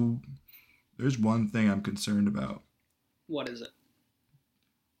 There's one thing I'm concerned about. What is it?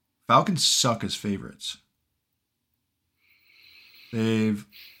 Falcons suck as favorites. They've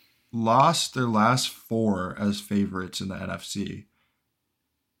lost their last 4 as favorites in the NFC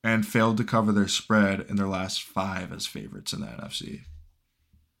and failed to cover their spread in their last 5 as favorites in the NFC.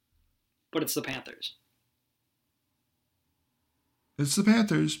 But it's the Panthers. It's the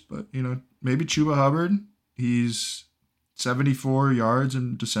Panthers, but, maybe Chuba Hubbard. He's 74 yards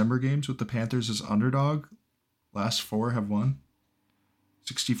in December games with the Panthers as underdog. Last 4 have won.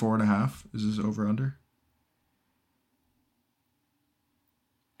 64.5 is his over-under.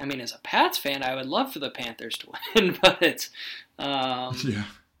 I mean, as a Pats fan, I would love for the Panthers to win, but Yeah.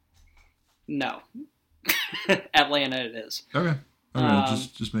 No. Atlanta it is. Okay.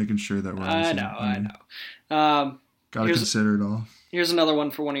 Just making sure that we're on the same. I know. Got to consider it all. Here's another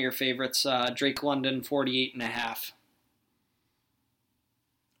one for one of your favorites, Drake London, 48.5.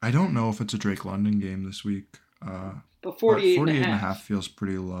 I don't know if it's a Drake London game this week. But 48.5 feels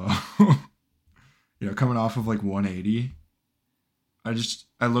pretty low. Coming off of like 180.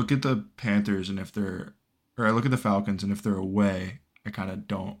 I look at the Panthers and I look at the Falcons and if they're away, I kind of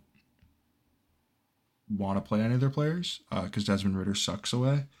don't want to play any of their players because Desmond Ridder sucks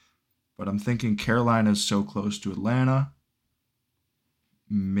away. But I'm thinking Carolina is so close to Atlanta.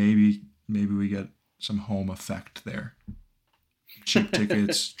 Maybe we get some home effect there. Cheap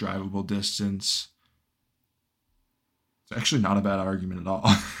tickets, drivable distance. It's actually not a bad argument at all.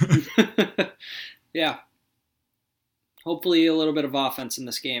 Yeah. Hopefully a little bit of offense in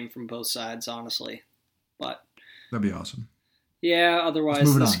this game from both sides, honestly. But that'd be awesome. Yeah,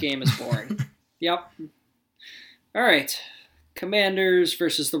 otherwise this game is boring. Yep. All right. Commanders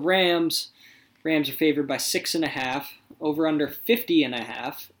versus the Rams. Rams are favored by 6.5, over under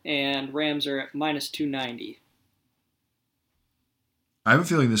 50.5, and Rams are at minus 290. I have a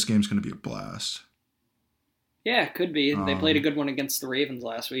feeling this game's going to be a blast. Yeah, it could be. They played a good one against the Ravens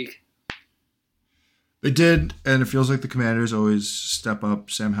last week. They did, and it feels like the Commanders always step up.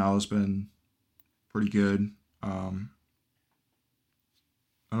 Sam Howell's been pretty good. I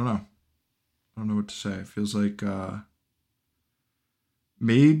don't know. I don't know what to say. It feels like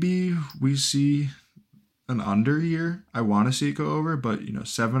maybe we see an under here. I want to see it go over, but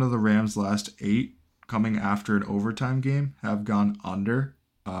 7 of the Rams' last 8 coming after an overtime game have gone under.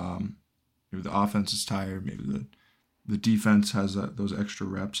 Maybe the offense is tired. Maybe the defense has those extra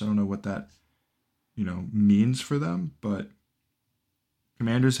reps. I don't know what that means for them, but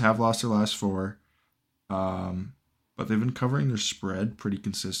Commanders have lost their last 4. But they've been covering their spread pretty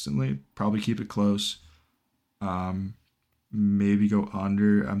consistently. Probably keep it close. Maybe go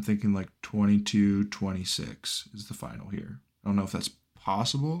under. I'm thinking like 22-26 is the final here. I don't know if that's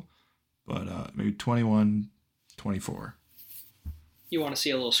possible, but maybe 21-24. You want to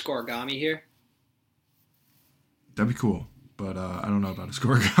see a little scoregami here? That'd be cool, but I don't know about a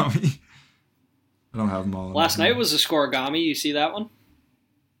scoregami. I don't have them all. Last night was a scoregami. You see that one?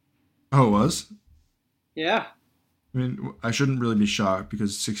 Oh, it was? Yeah. I mean, I shouldn't really be shocked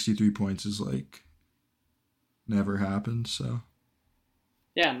because 63 points is like never happened, so.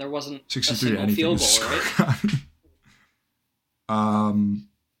 Yeah, and there wasn't 63 a single field goal, right?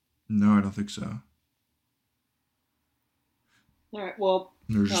 No, I don't think so. All right, well.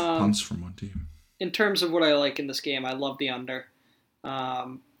 There's just punts from one team. In terms of what I like in this game, I love the under.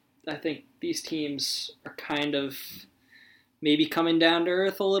 I think these teams are kind of maybe coming down to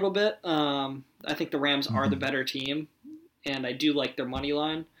earth a little bit. I think the Rams are the better team, and I do like their money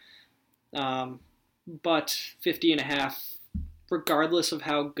line. But 50.5, regardless of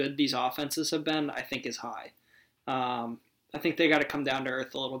how good these offenses have been, I think is high. I think they got to come down to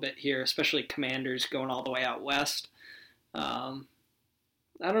earth a little bit here, especially Commanders going all the way out west. I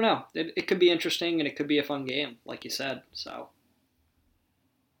don't know. It could be interesting, and it could be a fun game, like you said. So.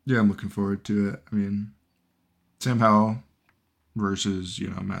 Yeah, I'm looking forward to it. I mean, Sam Howell versus,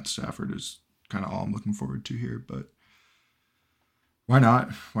 Matt Stafford is kind of all I'm looking forward to here. But why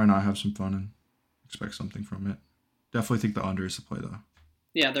not? Why not have some fun and expect something from it? Definitely think the under is the play, though.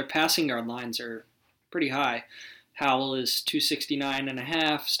 Yeah, their passing yard lines are pretty high. Howell is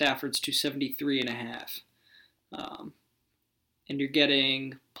 269.5. Stafford's 273.5. And you're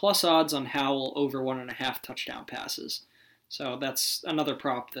getting plus odds on Howell over 1.5 touchdown passes. So that's another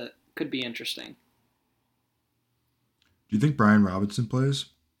prop that could be interesting. Do you think Brian Robinson plays?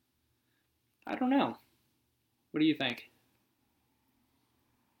 I don't know. What do you think?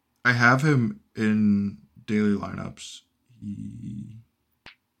 I have him in daily lineups.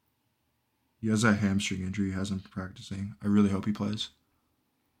 He has a hamstring injury. He hasn't been practicing. I really hope he plays.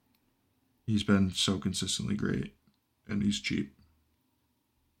 He's been so consistently great, and he's cheap.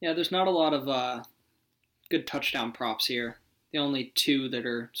 Yeah, there's not a lot of good touchdown props here. the only two that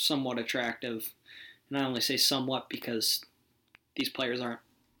are somewhat attractive. And I only say somewhat because these players aren't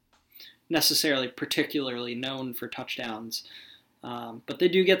necessarily particularly known for touchdowns. But they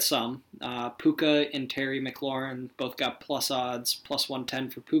do get some. Puka and Terry McLaurin both got plus odds, plus 110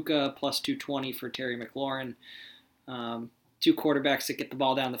 for Puka, plus 220 for Terry McLaurin. Two quarterbacks that get the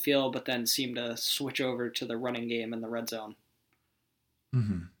ball down the field, but then seem to switch over to the running game in the red zone.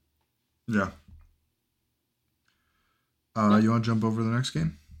 Mm-hmm. Yeah. You want to jump over to the next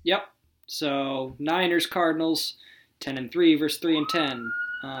game? Yep. So Niners Cardinals, 10-3 versus 3-10.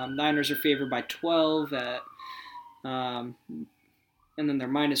 Niners are favored by 12 at, and then they're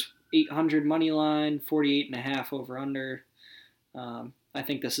minus 800 money line, 48.5 over under. I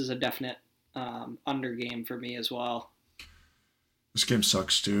think this is a definite under game for me as well. This game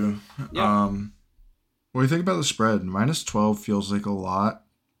sucks too. Yep. What do you think about the spread? Minus 12 feels like a lot,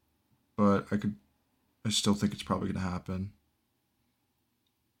 but I still think it's probably going to happen.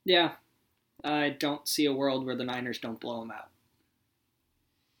 Yeah. I don't see a world where the Niners don't blow them out.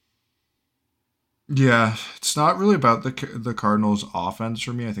 Yeah, it's not really about the Cardinals' offense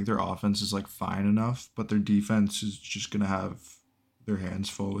for me. I think their offense is like fine enough, but their defense is just going to have their hands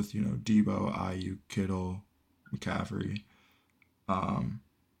full with, Debo, Ayuk, Kittle, McCaffrey.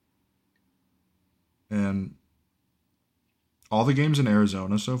 And all the games in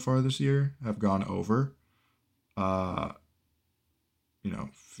Arizona so far this year have gone over.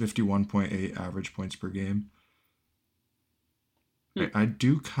 51.8 average points per game. I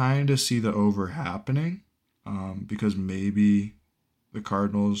do kind of see the over happening because maybe the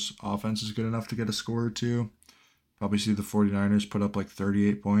Cardinals' offense is good enough to get a score or two. Probably see the 49ers put up like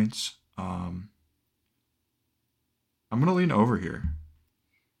 38 points. I'm going to lean over here.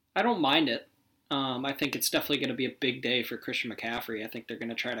 I don't mind it. I think it's definitely going to be a big day for Christian McCaffrey. I think they're going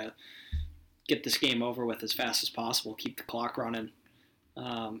to try to get this game over with as fast as possible, keep the clock running.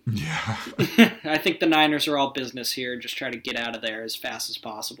 Yeah. I think the Niners are all business here. Just try to get out of there as fast as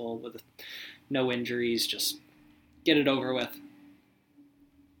possible with no injuries. Just get it over with.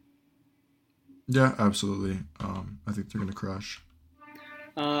 Yeah, absolutely. I think they're going to crush.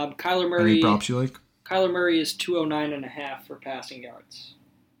 Kyler Murray. Any props you like? Kyler Murray is 209.5 for passing yards.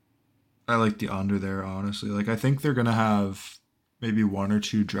 I like the under there, honestly. Like, I think they're going to have maybe one or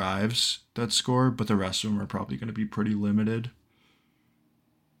two drives that score, but the rest of them are probably going to be pretty limited.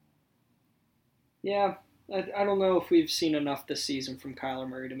 Yeah, I don't know if we've seen enough this season from Kyler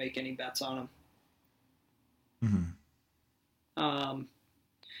Murray to make any bets on him. Mm-hmm.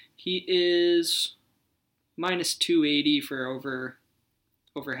 He is minus 280 for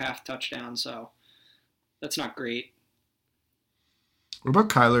over half touchdown, so that's not great. What about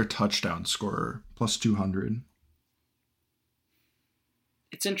Kyler touchdown scorer plus 200?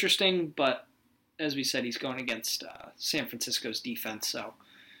 It's interesting, but as we said, he's going against San Francisco's defense, so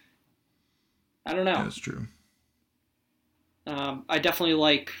I don't know. Yeah, that's true. I definitely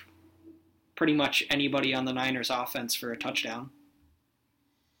like pretty much anybody on the Niners offense for a touchdown.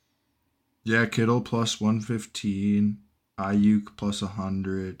 Yeah, Kittle plus 115, Ayuk plus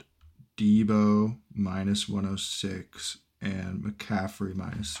 100, Debo minus 106, and McCaffrey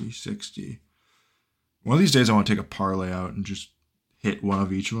minus 360. One of these days I want to take a parlay out and just hit one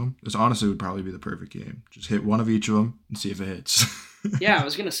of each of them. This honestly would probably be the perfect game. Just hit one of each of them and see if it hits. Yeah, I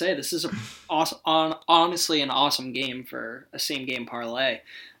was going to say, this is honestly an awesome game for a same-game parlay.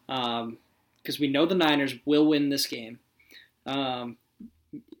 Because we know the Niners will win this game.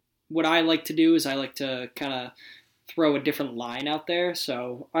 What I like to do is I like to kind of throw a different line out there.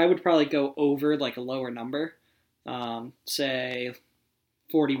 So I would probably go over like a lower number, say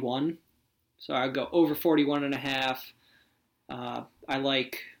 41. So I would go over 41.5. I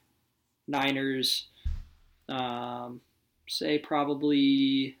like Niners, say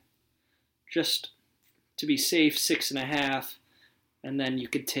probably just to be safe 6.5. And then you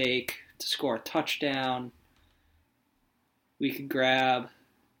could take to score a touchdown. We could grab,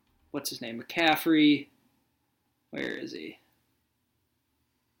 what's his name, McCaffrey. Where is he?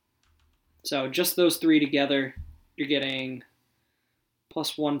 So just those three together, you're getting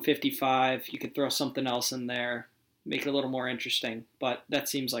plus 155. You could throw something else in there, make it a little more interesting, but that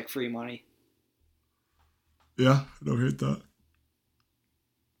seems like free money. Yeah, I don't hate that.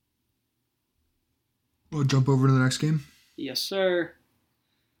 We'll jump over to the next game. Yes, sir.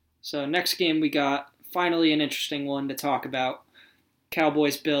 So next game we got finally an interesting one to talk about.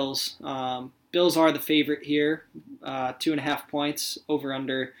 Cowboys-Bills. Bills are the favorite here. 2.5 points, over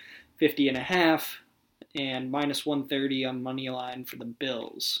under 50.5, and minus 130 on money line for the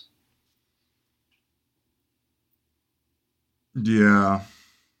Bills. Yeah.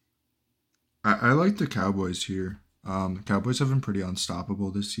 I like the Cowboys here. The Cowboys have been pretty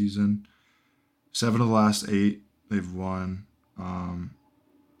unstoppable this season. 7 of the last 8 they've won. And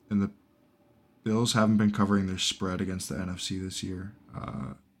the Bills haven't been covering their spread against the NFC this year.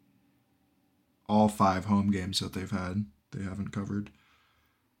 All 5 home games that they've had, they haven't covered.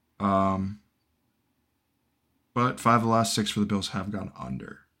 But 5 of the last 6 for the Bills have gone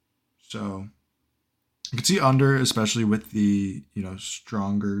under. So you can see under, especially with the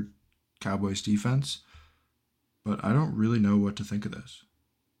stronger Cowboys defense. But I don't really know what to think of this.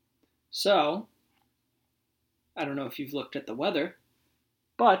 So, I don't know if you've looked at the weather,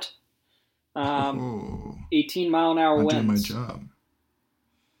 but 18-mile-an-hour winds. I'm doing my job.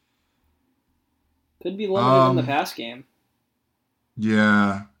 Could be limited in the pass game.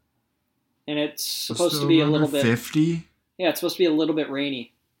 Yeah. And it's supposed to be a little bit... 50? Yeah, it's supposed to be a little bit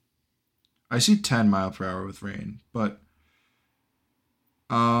rainy. I see 10 mile per hour with rain, but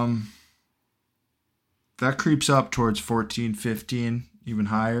that creeps up towards 14, 15, even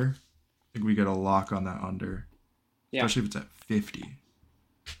higher. I think we get a lock on that under, especially if it's at 50.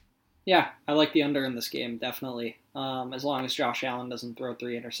 Yeah, I like the under in this game, definitely, as long as Josh Allen doesn't throw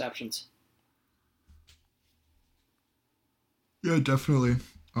 3 interceptions. Yeah, definitely.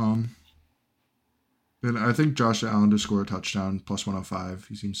 And I think Josh Allen to score a touchdown, plus 105.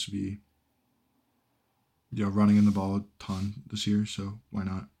 He seems to be running in the ball a ton this year, so why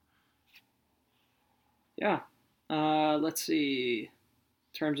not? Yeah. Let's see.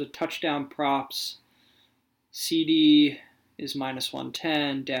 In terms of touchdown props, CD is minus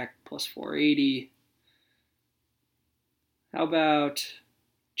 110, Dak plus 480. How about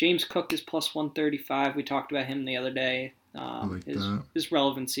James Cook is plus 135? We talked about him the other day. I like that. His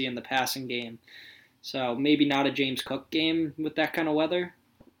relevancy in the passing game. So maybe not a James Cook game with that kind of weather,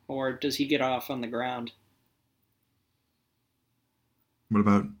 or does he get off on the ground? What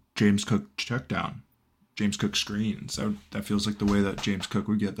about James Cook check down? James Cook screens. That feels like the way that James Cook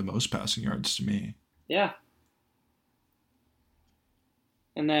would get the most passing yards to me. Yeah.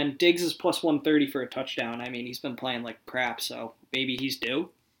 And then Diggs is plus 130 for a touchdown. I mean, he's been playing like crap, so maybe he's due.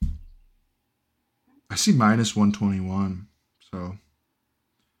 I see minus 121, so...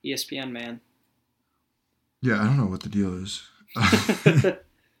 ESPN, man. Yeah, I don't know what the deal is.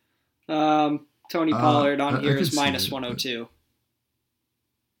 Tony Pollard on here is minus 102.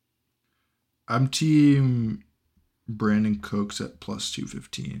 I'm team Brandon Cooks at plus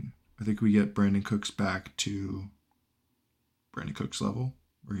 215. I think we get Brandon Cooks back to Brandon Cooks level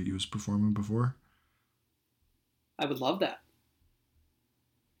where he was performing before. I would love that.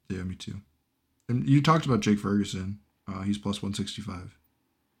 Yeah, me too. And you talked about Jake Ferguson. He's plus 165.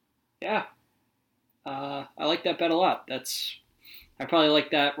 Yeah. I like that bet a lot. I probably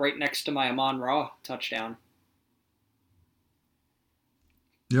like that right next to my Amon-Ra touchdown.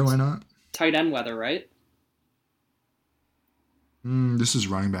 Yeah, why not? Tight end weather, right? This is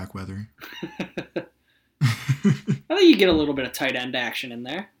running back weather. I think you get a little bit of tight end action in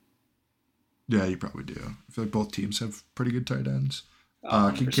there. Yeah, you probably do. I feel like both teams have pretty good tight ends.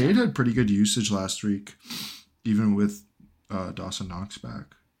 100%. Kincaid had pretty good usage last week, even with Dawson Knox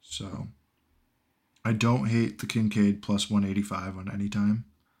back. So I don't hate the Kincaid plus 185 on any time.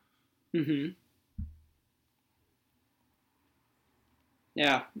 Mm-hmm.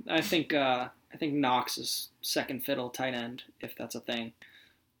 Yeah, I think Knox is second fiddle tight end, if that's a thing.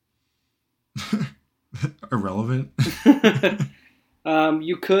 Irrelevant.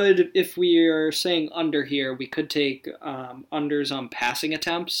 You could, if we are saying under here, we could take unders on passing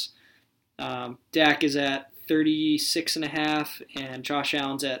attempts. Dak is at 36.5 and Josh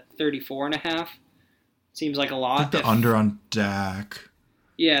Allen's at 34.5. Seems like a lot. I think the under on Dak.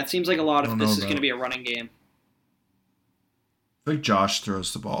 Yeah, it seems like a lot if this is going to be a running game. I think Josh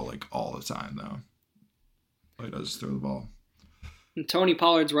throws the ball like all the time, though. He does throw the ball. And Tony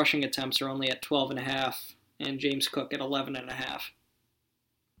Pollard's rushing attempts are only at 12.5 and James Cook at 11.5.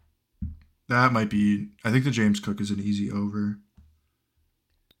 That might be... I think the James Cook is an easy over.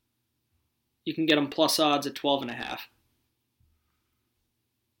 You can get him plus odds at 12.5.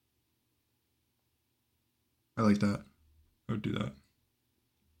 I like that. I would do that.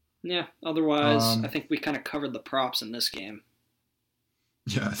 Yeah, otherwise, I think we kind of covered the props in this game.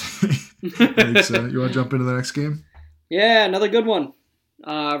 Yeah, I think so. You want to jump into the next game? Yeah, another good one.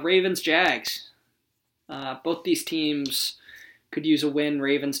 Ravens-Jags. Both these teams could use a win.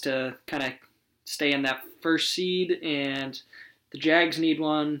 Ravens to kind of stay in that first seed, and the Jags need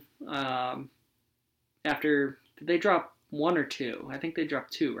one. After, did they drop 1 or 2? I think they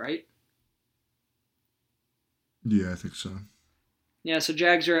dropped 2, right? Yeah, I think so. Yeah, so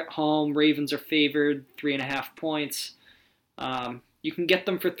Jags are at home. Ravens are favored 3.5 points. You can get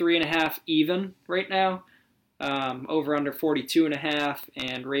them for 3.5 even right now. over under 42.5,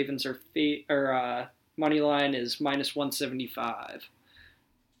 and Ravens money line is minus 175.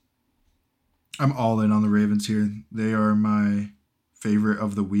 I'm all in on the Ravens here. They are my favorite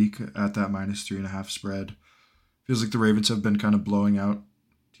of the week at that minus 3.5 spread. Feels like the Ravens have been kind of blowing out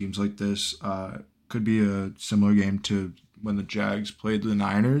teams like this. Could be a similar game to when the Jags played the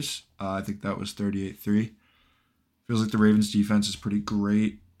Niners. I think that was 38-3. Feels like the Ravens defense is pretty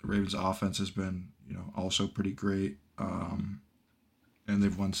great. The Ravens offense has been, also pretty great. And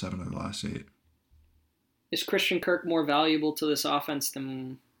they've won 7 of the last 8. Is Christian Kirk more valuable to this offense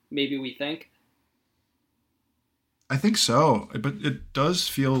than maybe we think? I think so, but it does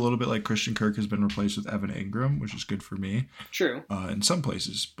feel a little bit like Christian Kirk has been replaced with Evan Ingram, which is good for me. True. In some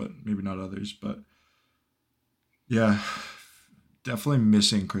places, but maybe not others. But yeah, definitely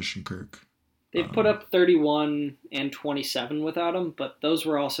missing Christian Kirk. They've put up 31 and 27 without him, but those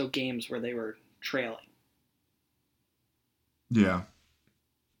were also games where they were trailing. Yeah.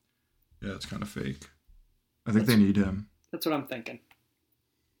 Yeah, it's kind of fake. I think they need him. That's what I'm thinking.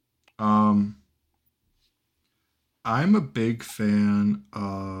 I'm a big fan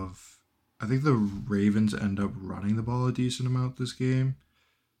of... I think the Ravens end up running the ball a decent amount this game.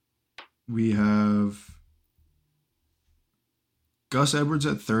 We have Gus Edwards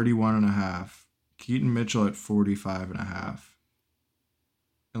at 31.5, Keaton Mitchell at 45.5,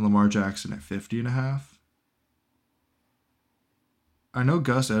 and Lamar Jackson at 50.5. I know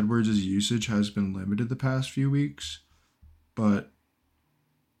Gus Edwards' usage has been limited the past few weeks, but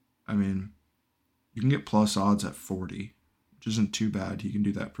I mean, you can get plus odds at 40, which isn't too bad. He can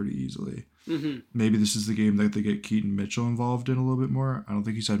do that pretty easily. Mm-hmm. Maybe this is the game that they get Keaton Mitchell involved in a little bit more. I don't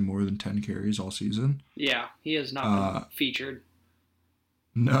think he's had more than 10 carries all season. Yeah, he has not been featured.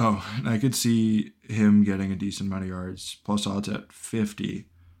 No, and I could see him getting a decent amount of yards, plus odds at 50.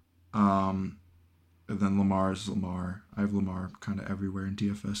 And then Lamar is Lamar. I have Lamar kind of everywhere in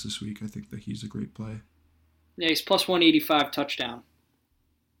DFS this week. I think that he's a great play. Yeah, he's plus 185 touchdown.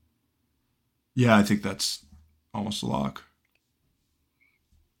 Yeah, I think that's almost a lock.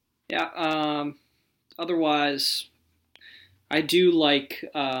 Yeah, otherwise, I do like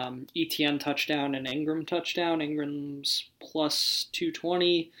ETN touchdown and Ingram touchdown. Ingram's plus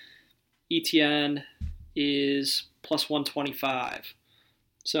 220. ETN is plus 125.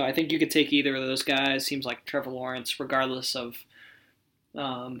 So I think you could take either of those guys. Seems like Trevor Lawrence, regardless of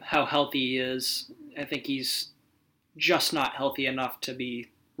how healthy he is, I think he's just not healthy enough to be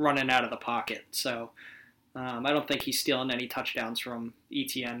running out of the pocket. So I don't think he's stealing any touchdowns from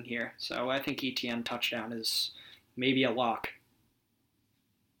ETN here. So I think ETN touchdown is maybe a lock.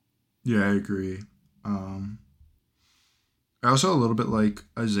 Yeah, I agree. I also a little bit like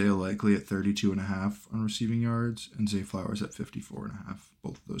Isaiah Likely at 32.5 on receiving yards and Zay Flowers at 54.5.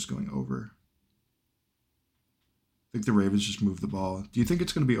 Both of those going over. I think the Ravens just move the ball. Do you think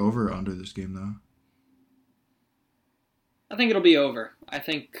it's going to be over or under this game, though? I think it'll be over. I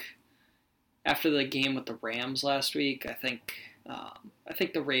think after the game with the Rams last week, I think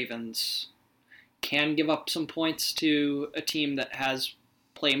the Ravens can give up some points to a team that has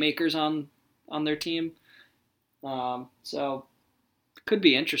playmakers on their team. So it could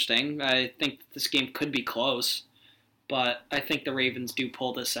be interesting. I think this game could be close, but I think the Ravens do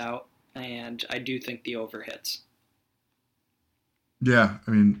pull this out, and I do think the over hits. Yeah,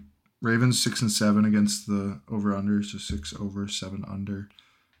 I mean, Ravens 6-7 against the over-under, so 6 over, 7 under.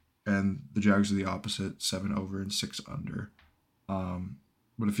 And the Jags are the opposite, 7 over and 6 under.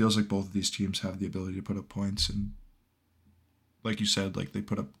 But it feels like both of these teams have the ability to put up points. And like you said, like they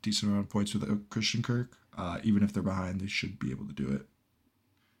put up a decent amount of points with Christian Kirk. Even if they're behind, they should be able to do it.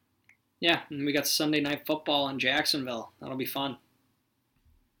 Yeah, and we got Sunday Night Football in Jacksonville. That'll be fun.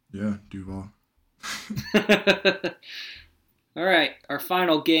 Yeah, Duval. All right, our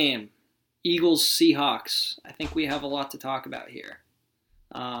final game, Eagles-Seahawks. I think we have a lot to talk about here.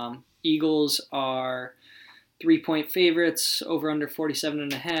 Eagles are 3-point favorites, over under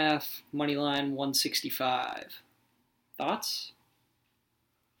 47.5, money line 165. Thoughts?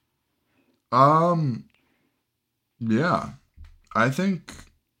 Yeah. I think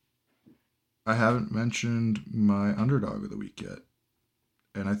I haven't mentioned my underdog of the week yet.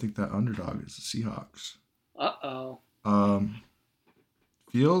 And I think that underdog is the Seahawks. Uh-oh.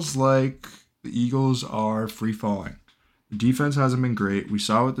 Feels like the Eagles are free falling. The defense hasn't been great. We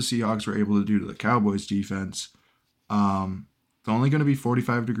saw what the Seahawks were able to do to the Cowboys defense. It's only going to be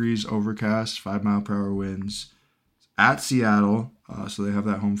 45 degrees overcast, 5-mile-per-hour winds. It's at Seattle, so they have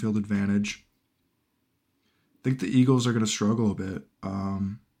that home field advantage. I think the Eagles are going to struggle a bit.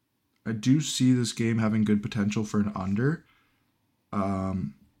 I do see this game having good potential for an under.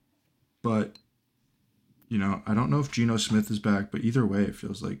 But I don't know if Geno Smith is back, but either way, it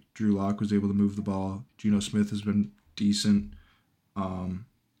feels like Drew Lock was able to move the ball. Geno Smith has been decent.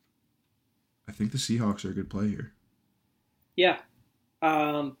 I think the Seahawks are a good play here. Yeah.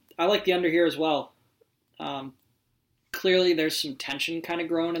 I like the under here as well. Clearly, there's some tension kind of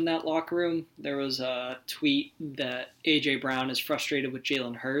growing in that locker room. There was a tweet that A.J. Brown is frustrated with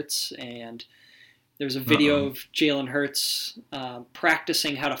Jalen Hurts, and there's a video of Jalen Hurts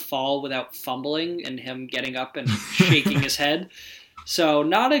practicing how to fall without fumbling and him getting up and shaking his head. So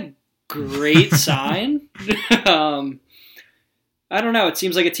not a great sign. I don't know. It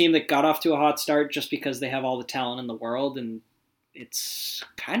seems like a team that got off to a hot start just because they have all the talent in the world, and it's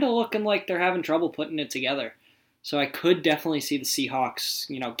kind of looking like they're having trouble putting it together. So I could definitely see the Seahawks,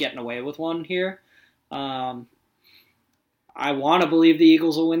 getting away with one here. I want to believe the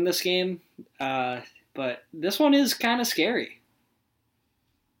Eagles will win this game, but this one is kind of scary.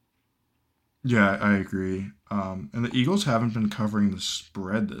 Yeah, I agree. And the Eagles haven't been covering the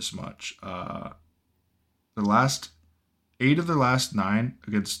spread this much. The last 8 of their last 9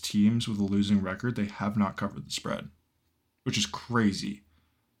 against teams with a losing record, they have not covered the spread, which is crazy.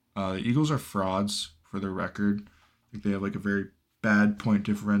 The Eagles are frauds for their record. I think they have like a very bad point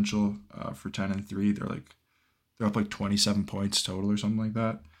differential for 10-3. They're up like 27 points total or something like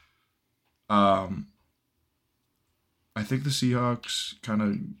that. I think the Seahawks kind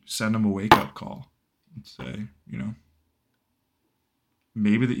of send them a wake-up call and say,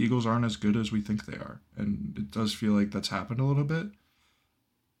 maybe the Eagles aren't as good as we think they are. And it does feel like that's happened a little bit.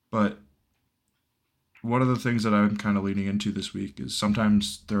 But one of the things that I'm kind of leaning into this week is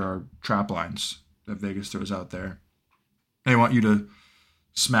sometimes there are trap lines that Vegas throws out there. They want you to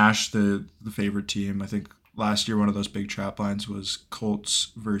smash the favorite team. I think last year one of those big trap lines was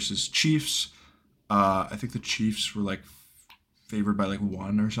Colts versus Chiefs. I think the Chiefs were like favored by like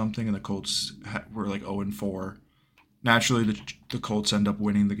 1 or something, and the Colts were like 0-4. Naturally, the Colts end up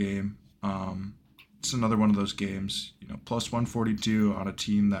winning the game. It's another one of those games, plus 142 on a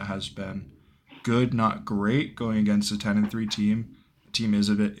team that has been good, not great, going against a 10-3 team. The team is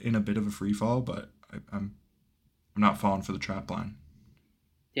in a bit of a free fall, but I'm not falling for the trap line.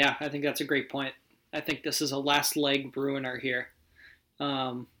 Yeah, I think that's a great point. I think this is a last leg Bruiner here.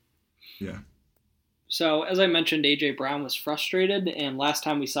 Yeah. So, as I mentioned, A.J. Brown was frustrated, and last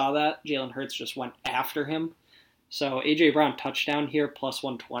time we saw that, Jalen Hurts just went after him. So, A.J. Brown touchdown here, plus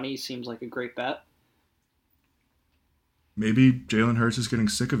 120, seems like a great bet. Maybe Jalen Hurts is getting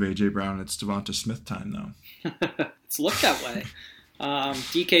sick of A.J. Brown. It's Devonta Smith time, though. It's looked that way.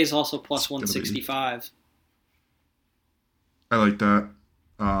 DK is also plus 165. I like that.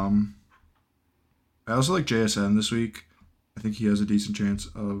 I also like JSN this week. I think he has a decent chance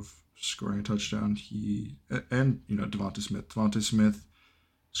of scoring a touchdown. Devonta Smith. Devonta Smith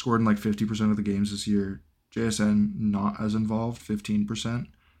scored in like 50% of the games this year. JSN not as involved, 15%.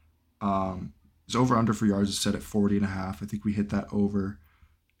 His over-under for yards is set at 40.5. I think we hit that over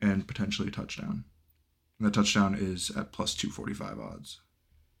and potentially a touchdown. And the touchdown is at plus 245 odds.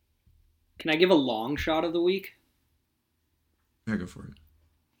 Can I give a long shot of the week? Yeah, go for it.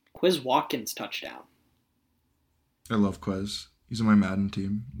 Quiz Watkins touchdown. I love Quez. He's on my Madden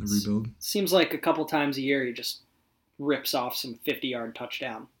team, the rebuild. Seems like a couple times a year he just rips off some 50-yard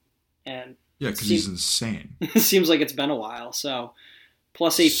touchdown. And yeah, because he's insane. Seems like it's been a while, so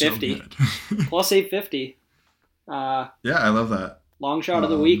plus 850. So plus 850. Yeah, I love that. Long shot of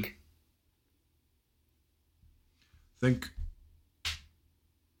the week. I think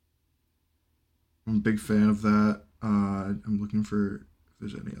I'm a big fan of that. I'm looking for if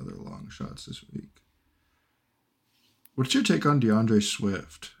there's any other long shots this week. What's your take on DeAndre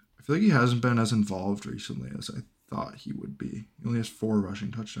Swift? I feel like he hasn't been as involved recently as I thought he would be. He only has 4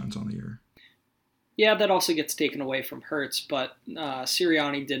 rushing touchdowns on the year. Yeah, that also gets taken away from Hurts, but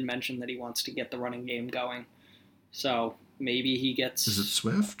Sirianni did mention that he wants to get the running game going. So maybe he gets Is it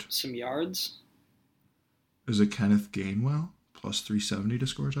Swift? Some yards. Is it Kenneth Gainwell? Plus 370 to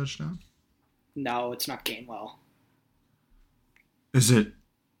score a touchdown? No, it's not Gainwell. Is it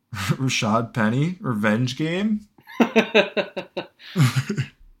Rashad Penny? Revenge game?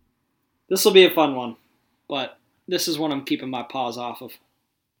 This will be a fun one, but this is one I'm keeping my paws off of.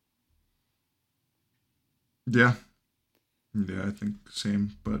 Yeah, I think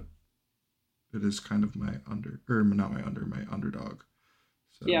same, but it is kind of my my underdog.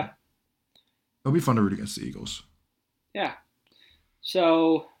 So yeah. It'll be fun to root against the Eagles. Yeah.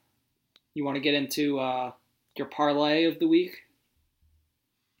 So, you want to get into your parlay of the week?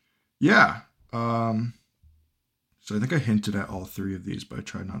 Yeah. So I think I hinted at all 3 of these, but I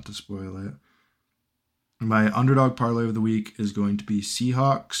tried not to spoil it. My underdog parlay of the week is going to be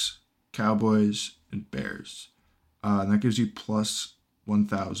Seahawks, Cowboys, and Bears. And that gives you plus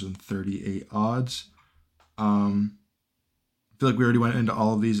 1,038 odds. I feel like we already went into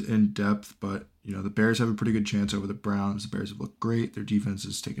all of these in depth, but the Bears have a pretty good chance over the Browns. The Bears have looked great. Their defense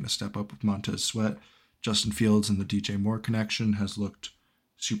is taking a step up with Montez Sweat. Justin Fields and the DJ Moore connection has looked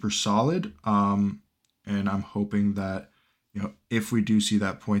super solid. And I'm hoping that, if we do see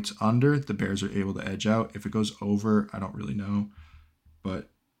that points under, the Bears are able to edge out. If it goes over, I don't really know. But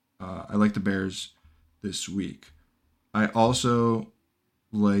I like the Bears this week. I also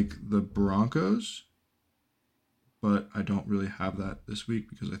like the Broncos, but I don't really have that this week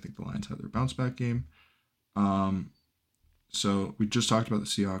because I think the Lions have their bounce back game. So we just talked about the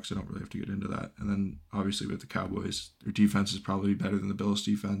Seahawks. I don't really have to get into that. And then obviously with the Cowboys, their defense is probably better than the Bills'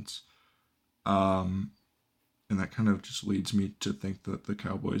 defense. And that kind of just leads me to think that the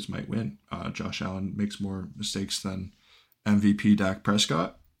Cowboys might win. Josh Allen makes more mistakes than MVP Dak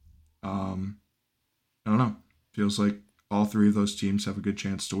Prescott. I don't know. Feels like all three of those teams have a good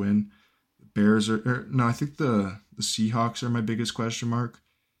chance to win. The Bears I think the Seahawks are my biggest question mark.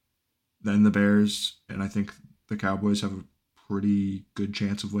 Then the Bears, and I think the Cowboys have a pretty good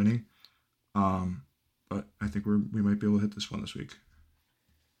chance of winning. But I think we might be able to hit this one this week.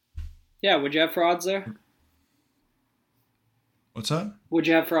 Yeah, would you have for odds there? What's that? Would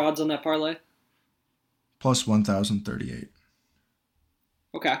you have for odds on that parlay? Plus 1,038.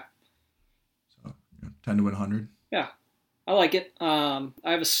 Okay. So 10 to win 100. Yeah, I like it. I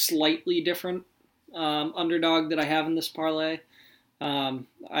have a slightly different underdog that I have in this parlay.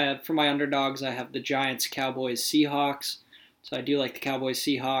 For my underdogs, I have the Giants, Cowboys, Seahawks. So I do like the Cowboys,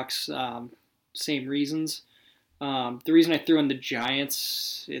 Seahawks. Same reasons. The reason I threw in the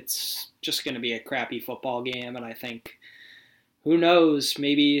Giants, it's just going to be a crappy football game, and I think, who knows,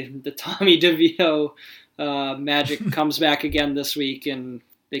 maybe the Tommy DeVito magic comes back again this week, and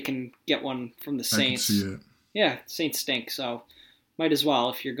they can get one from the Saints. I can see it. Yeah, Saints stink, so might as well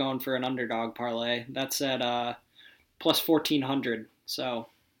if you're going for an underdog parlay. That's at plus 1,400, so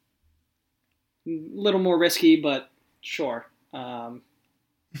a little more risky, but sure.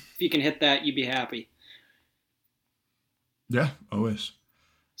 If you can hit that, you'd be happy. Yeah, always.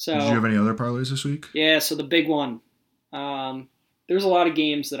 So, did you have any other parlays this week? Yeah, so the big one. There's a lot of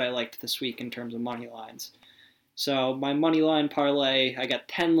games that I liked this week in terms of money lines. So my money line parlay, I got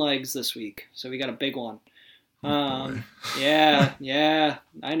 10 legs this week, so we got a big one. Yeah,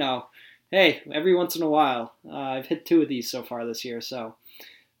 I know. Hey, every once in a while. I've hit 2 of these so far this year. So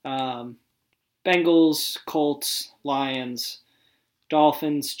Bengals, Colts, Lions,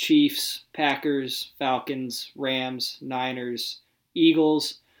 Dolphins, Chiefs, Packers, Falcons, Rams, Niners,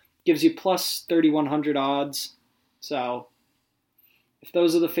 Eagles. Gives you plus 3,100 odds. So if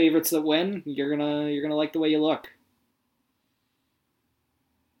those are the favorites that win, you're gonna like the way you look.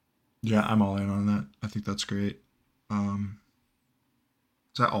 Yeah, I'm all in on that. I think that's great.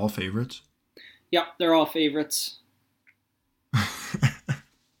 Is that all favorites? Yep, they're all favorites.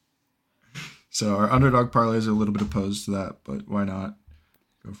 So our underdog parlays are a little bit opposed to that, but why not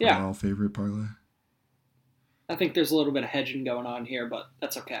go for an all favorite parlay? I think there's a little bit of hedging going on here, but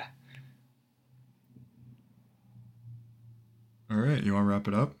that's okay. All right, you want to wrap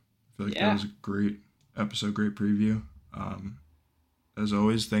it up? I feel like that was a great episode, great preview. As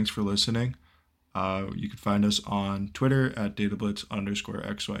always, thanks for listening. You can find us on Twitter at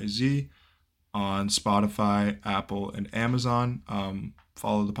datablitz_XYZ, on Spotify, Apple, and Amazon.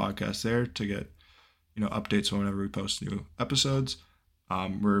 Follow the podcast there to get updates whenever we post new episodes.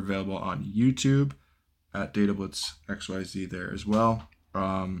 We're available on YouTube at datablitz_XYZ there as well.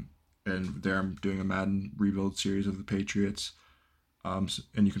 And there I'm doing a Madden rebuild series of the Patriots. And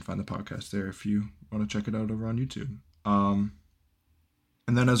you can find the podcast there if you want to check it out over on YouTube.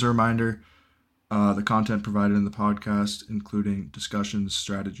 And then as a reminder, the content provided in the podcast, including discussions,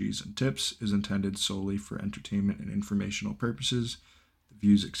 strategies, and tips, is intended solely for entertainment and informational purposes. The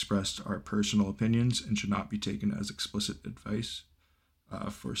views expressed are personal opinions and should not be taken as explicit advice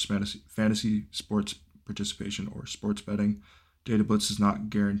for fantasy sports participation or sports betting. Data Blitz does not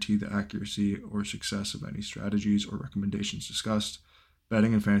guarantee the accuracy or success of any strategies or recommendations discussed.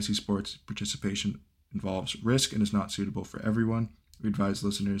 Betting and fantasy sports participation involves risk and is not suitable for everyone. We advise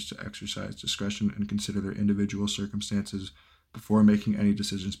listeners to exercise discretion and consider their individual circumstances before making any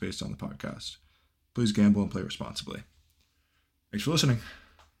decisions based on the podcast. Please gamble and play responsibly. Thanks for listening.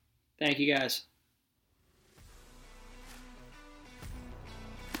 Thank you, guys.